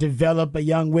develop a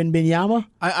young Wembanyama?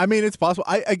 I mean, it's possible.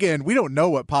 Again, we don't know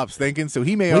what Pop's thinking, so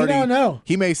he may don't know.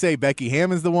 He may say Becky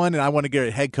Hammond's the one, and I want to get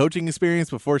a head coaching experience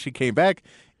before she came back.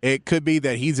 It could be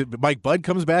that Mike Bud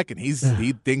comes back, and he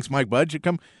thinks Mike Bud should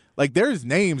come. Like, there's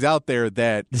names out there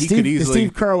that could easily. The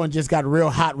Steve Kerr one just got real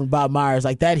hot when Bob Myers.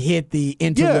 Like, that hit the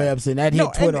interwebs and that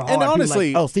hit Twitter hard. And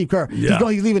honestly, like, Steve Kerr,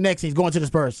 he's leaving next, and he's going to the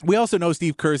Spurs. We also know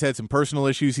Steve Kerr's had some personal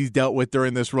issues he's dealt with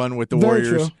during this run with the Very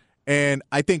Warriors. true. And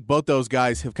I think both those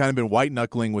guys have kind of been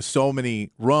white-knuckling with so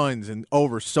many runs and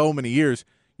over so many years.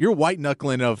 You're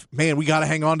white-knuckling of, man, we got to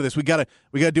hang on to this. We got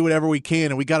to do whatever we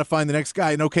can, and we got to find the next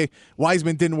guy. And, okay,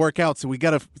 Wiseman didn't work out, so we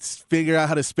got to figure out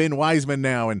how to spin Wiseman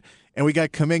now. And we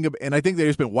got Kuminga. And I think they've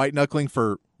just been white-knuckling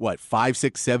for, 5,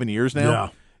 6, 7 years now? Yeah.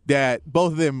 That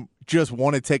both of them just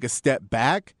want to take a step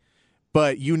back.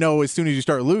 But as soon as you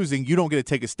start losing, you don't get to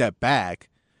take a step back.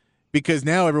 Because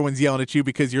now everyone's yelling at you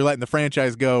because you're letting the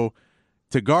franchise go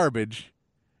to garbage.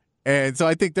 And so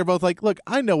I think they're both like, look,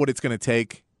 I know what it's going to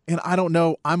take, and I don't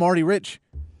know. I'm already rich.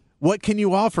 What can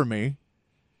you offer me?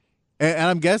 And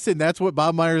I'm guessing that's what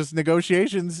Bob Myers'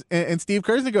 negotiations and Steve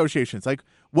Kerr's negotiations. Like,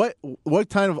 what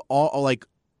kind of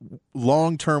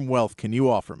long-term wealth can you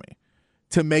offer me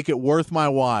to make it worth my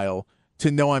while to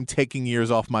know I'm taking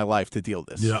years off my life to deal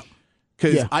this? Yeah.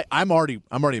 Because I'm already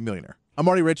a millionaire. I'm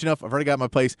already rich enough. I've already got my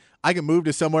place. I can move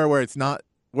to somewhere where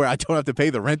I don't have to pay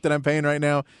the rent that I'm paying right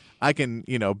now. I can,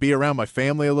 be around my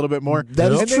family a little bit more.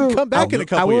 That is true. Then come back in a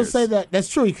couple years. I will say that that's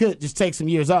true. He could just take some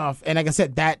years off. And like I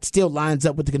said, that still lines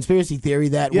up with the conspiracy theory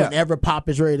that whenever Pop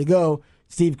is ready to go,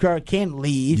 Steve Kerr can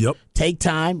leave, take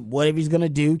time, whatever he's going to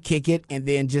do, kick it, and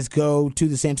then just go to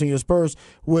the San Antonio Spurs,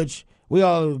 which we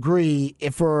all agree,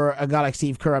 if for a guy like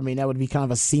Steve Kerr, I mean, that would be kind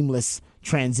of a seamless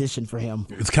transition for him.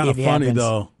 It's kind of funny,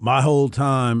 though. My whole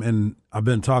time, and I've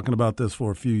been talking about this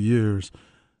for a few years,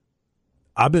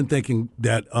 I've been thinking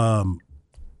that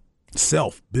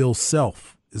Bill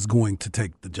Self is going to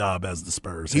take the job as the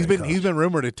Spurs he's head coach. been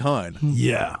rumored a ton.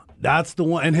 Yeah, that's the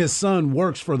one. And his son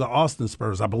works for the Austin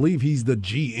Spurs. I believe he's the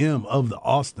GM of the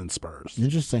Austin Spurs.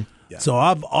 Interesting. Yeah. So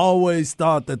I've always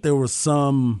thought that there was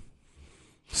some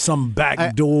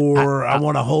back door. I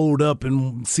want to hold up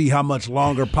and see how much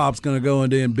longer Pop's going to go,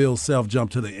 and then Bill Self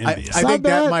jump to the NBA. I think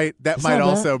that might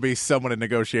also be someone in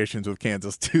negotiations with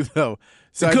Kansas too, though.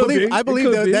 So I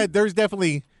believe that there's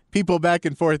definitely people back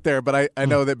and forth there, but I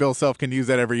know that Bill Self can use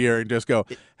that every year and just go,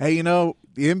 hey, the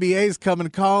NBA's coming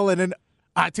calling, and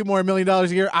 $2 more $1 million a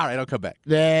year. All right, I'll come back.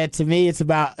 To me, it's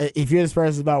about, if you're the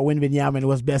Spurs, it's about Wembanyama and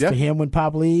what's best for him when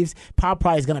Pop leaves. Pop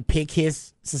probably is going to pick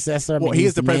his successor. Well, he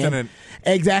is the president.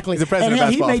 Exactly. He's the president of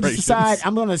basketball he may just decide,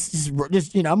 I'm going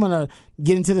to I'm going to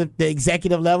get into the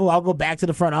executive level. I'll go back to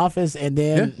the front office and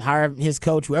then hire his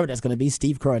coach, whoever that's going to be,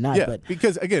 Steve Kerr or not. Yeah, but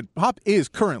because, again, Pop is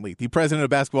currently the president of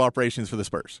basketball operations for the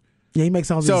Spurs. Yeah, he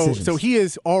makes all the decisions. So he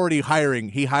is already hiring.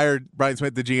 He hired Brian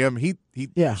Smith, the GM.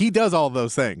 He does all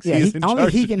those things. Yeah,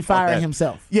 only he can fire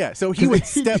himself. Yeah, so he would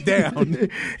step down.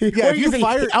 If you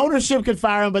fire ownership could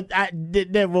fire him, but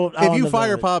if you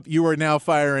fire Pop, you are now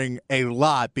firing a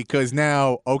lot because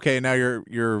now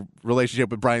your relationship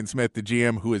with Brian Smith, the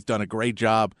GM, who has done a great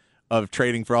job of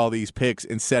trading for all these picks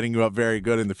and setting you up very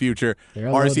good in the future.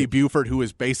 R.C. Buford, who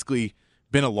has basically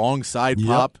been alongside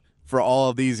Pop for all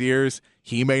of these years.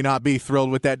 He may not be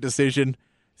thrilled with that decision.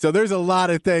 So there's a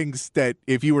lot of things that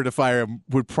if you were to fire him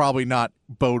would probably not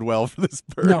bode well for the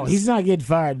Spurs. No, he's not getting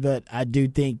fired, but I do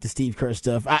think the Steve Kerr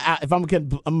stuff, if I'm going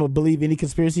to believe any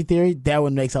conspiracy theory, that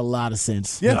one makes a lot of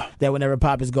sense. Yeah. That whenever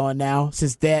Pop is gone now,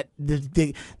 since that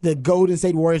the Golden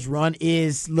State Warriors run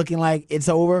is looking like it's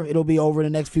over, it'll be over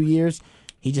in the next few years,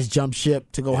 he just jumped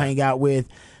ship to go hang out with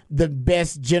the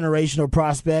best generational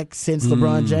prospect since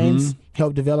LeBron James,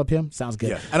 helped develop him. Sounds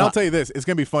good. Yeah. And I'll tell you this, it's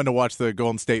going to be fun to watch the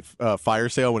Golden State fire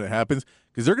sale when it happens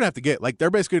because they're going to have to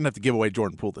they're basically going to have to give away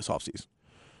Jordan Poole this offseason.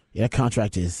 Yeah, that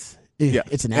contract is Yeah,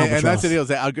 it's an albatross. and that's the deal. Is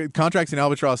that contracts an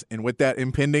albatross, and with that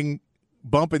impending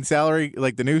bump in salary,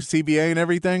 like the new CBA and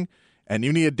everything, and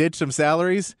you need to ditch some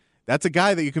salaries. That's a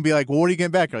guy that you can be like, well, what are you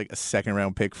getting back? You're like a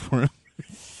 2nd-round pick for him.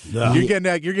 Yeah. You're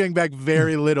getting back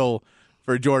very little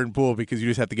for Jordan Poole because you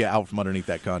just have to get out from underneath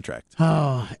that contract.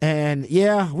 Oh, and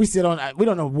yeah, we don't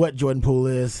know what Jordan Poole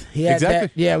is. He had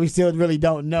Exactly. we still really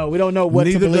don't know. We don't know what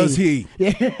Neither to believe. does he.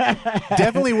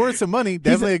 Definitely worth some money.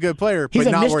 Definitely a good player, he's but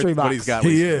a not worth mystery what box. he's got.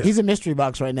 He is. He's a mystery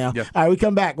box right now. Yep. All right, we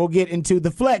come back. We'll get into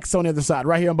the flex on the other side,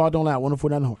 right here on Ball Don't Lie,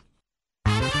 104.9 The Horn.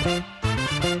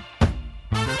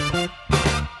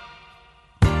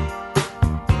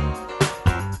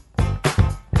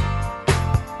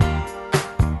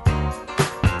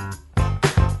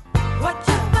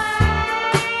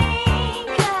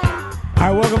 All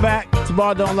right, welcome back to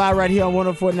Ball Don't Lie right here on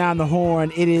 104.9 The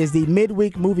Horn. It is the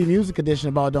midweek movie music edition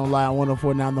of Ball Don't Lie on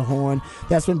 104.9 The Horn.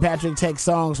 That's when Patrick takes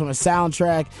songs from a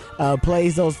soundtrack,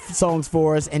 plays those songs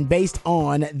for us, and based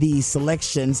on the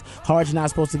selections, Harge and I are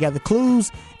supposed to gather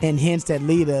clues and hints that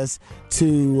lead us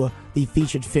to the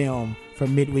featured film for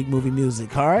midweek movie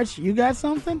music. Harge, you got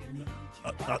something?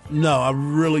 No, I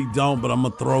really don't, but I'm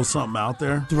going to throw something out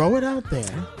there. Throw it out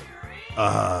there.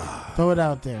 Throw it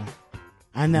out there.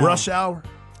 I know. Rush Hour?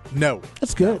 No.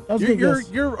 That's good. That's good. You're guess.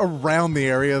 you're around the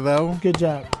area though. Good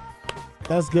job.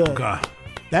 That's good. God.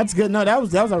 That's good. No, that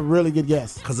was a really good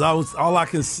guess. Because all I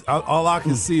can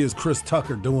see is Chris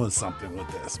Tucker doing something with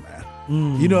this,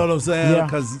 man. You know what I'm saying? Yeah.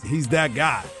 Because he's that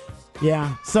guy.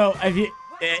 Yeah. So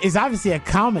it's obviously a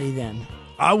comedy then,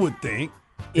 I would think.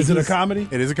 Is it a comedy?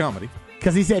 It is a comedy.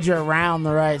 because he said you're around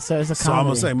the right. So it's a So I'm comedy.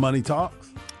 going to say Money Talks?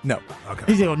 No. Okay.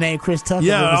 He's gonna name Chris Tucker.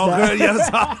 Yeah, movie okay, star. yeah,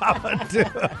 that's all I'm going to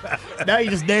do. Now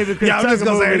you just named it Chris Yeah, I'm Tucker. just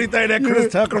going to say movie. anything that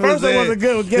Chris Tucker was First one in. was a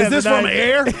good guess. Is this but from now-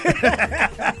 Air?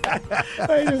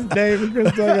 I just named it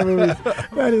Chris Tucker movie.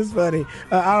 That is funny.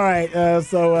 All right,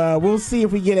 so we'll see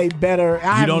if we get a better.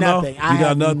 I have don't know? nothing. You I got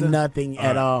have nothing? nothing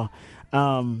at all.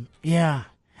 Yeah.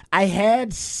 I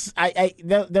had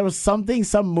there was some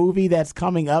movie that's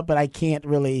coming up, but I can't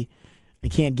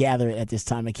gather it at this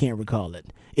time. I can't recall it.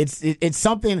 It's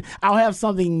something. I'll have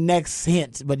something next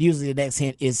hint, but usually the next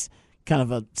hint is kind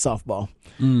of a softball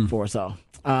for us all.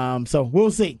 So we'll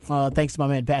see. Thanks to my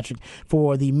man Patrick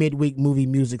for the midweek movie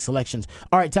music selections.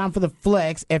 All right, time for the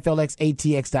flex.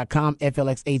 FLXATX.com,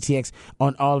 FLXATX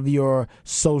on all of your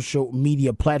social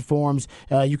media platforms.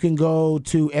 You can go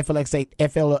to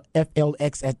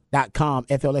FLXATX.com,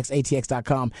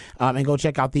 FLXATX.com, and go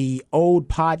check out the old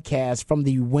podcast from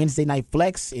the Wednesday Night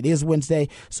Flex. It is Wednesday,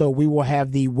 so we will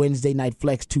have the Wednesday Night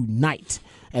Flex tonight,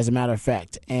 as a matter of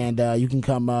fact. And you can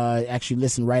come actually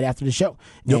listen right after the show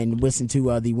and listen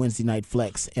to the Wednesday Night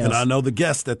Flex. And I know the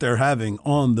guests that they're having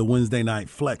on the Wednesday Night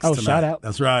Flex tonight. Shout out.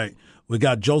 That's right. We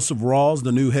got Joseph Rawls,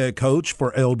 the new head coach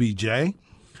for LBJ,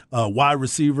 wide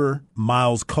receiver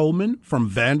Miles Coleman from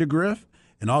Vandegrift,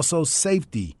 and also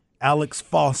safety Alex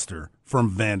Foster from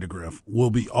Vandegrift will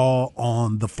be all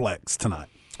on the Flex tonight.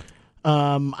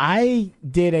 I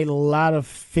did a lot of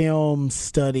film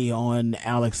study on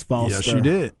Alex Foster. Yes, you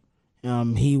did.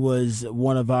 He was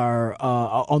one of our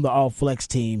on the All Flex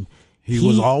team. He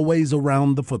was always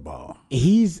around the football.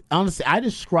 He's honestly, I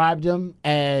described him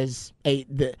as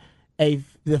the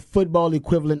football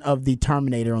equivalent of the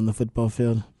Terminator on the football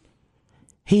field.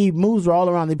 He moves all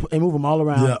around. They move him all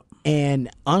around. Yeah. And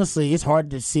honestly, it's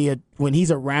hard to see it when he's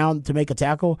around to make a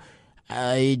tackle.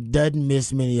 He doesn't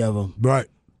miss many of them. Right.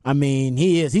 I mean,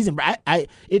 he is. It's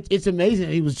amazing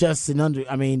that he was just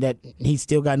that he's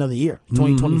still got another year,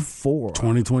 2024.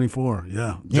 2024,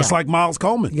 yeah. Just like Miles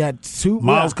Coleman. He got two.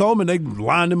 Miles Coleman, they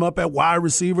lined him up at wide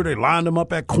receiver. They lined him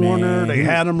up at corner. Man, they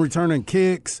had him returning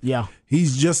kicks. Yeah.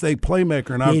 He's just a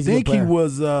playmaker. And I He's a good think he player.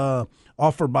 was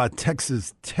offered by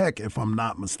Texas Tech, if I'm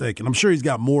not mistaken. I'm sure he's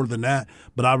got more than that,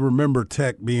 but I remember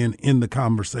Tech being in the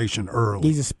conversation early.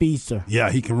 He's a speedster.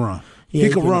 Yeah, he can run. Yeah,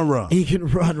 he can run. He can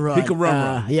run. He can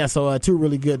run. Yeah, so two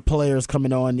really good players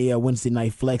coming on the Wednesday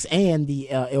Night Flex and the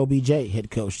LBJ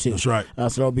head coach, too. That's right. So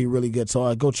that'll be really good.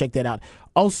 So go check that out.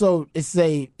 Also, this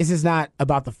is not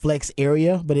about the Flex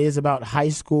area, but it is about high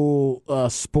school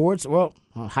sports. Well,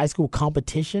 high school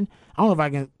competition. I don't know if I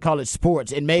can call it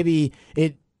sports. And maybe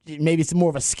it's more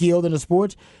of a skill than a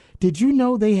sport. Did you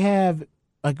know they have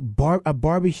a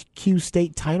barbecue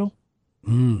state title?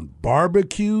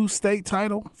 Barbecue state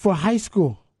title? For high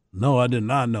school. No, I did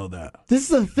not know that.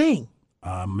 This is a thing.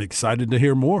 I'm excited to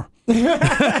hear more.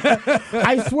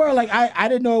 I swear, I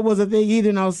didn't know it was a thing either,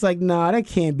 and I was like, nah, that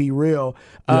can't be real.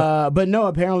 But no,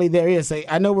 apparently there is.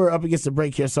 I know we're up against the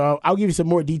break here, so I'll give you some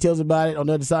more details about it on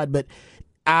the other side, but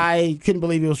I couldn't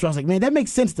believe it was true. I was like, man, that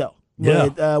makes sense, though.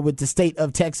 with the state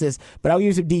of Texas. But I'll give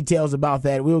you some details about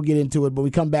that. We'll get into it. But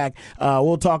we come back,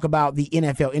 we'll talk about the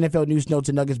NFL news, notes,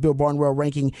 and nuggets. Bill Barnwell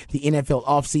ranking the NFL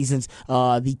off seasons.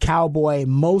 The Cowboy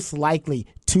most likely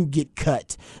to get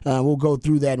cut. We'll go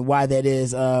through that and why that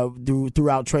is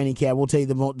throughout training camp. We'll tell you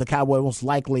the Cowboy most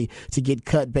likely to get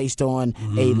cut based on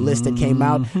a list that came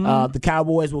out. The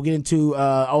Cowboys will get into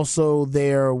also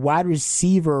their wide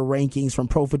receiver rankings from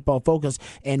Pro Football Focus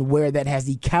and where that has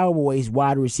the Cowboys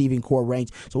wide receiving core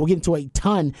ranked. So we'll get into a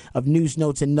ton of news,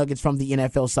 notes, and nuggets from the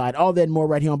NFL side. All that and more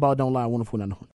right here on Ball Don't Lie, 104.9 The Horn.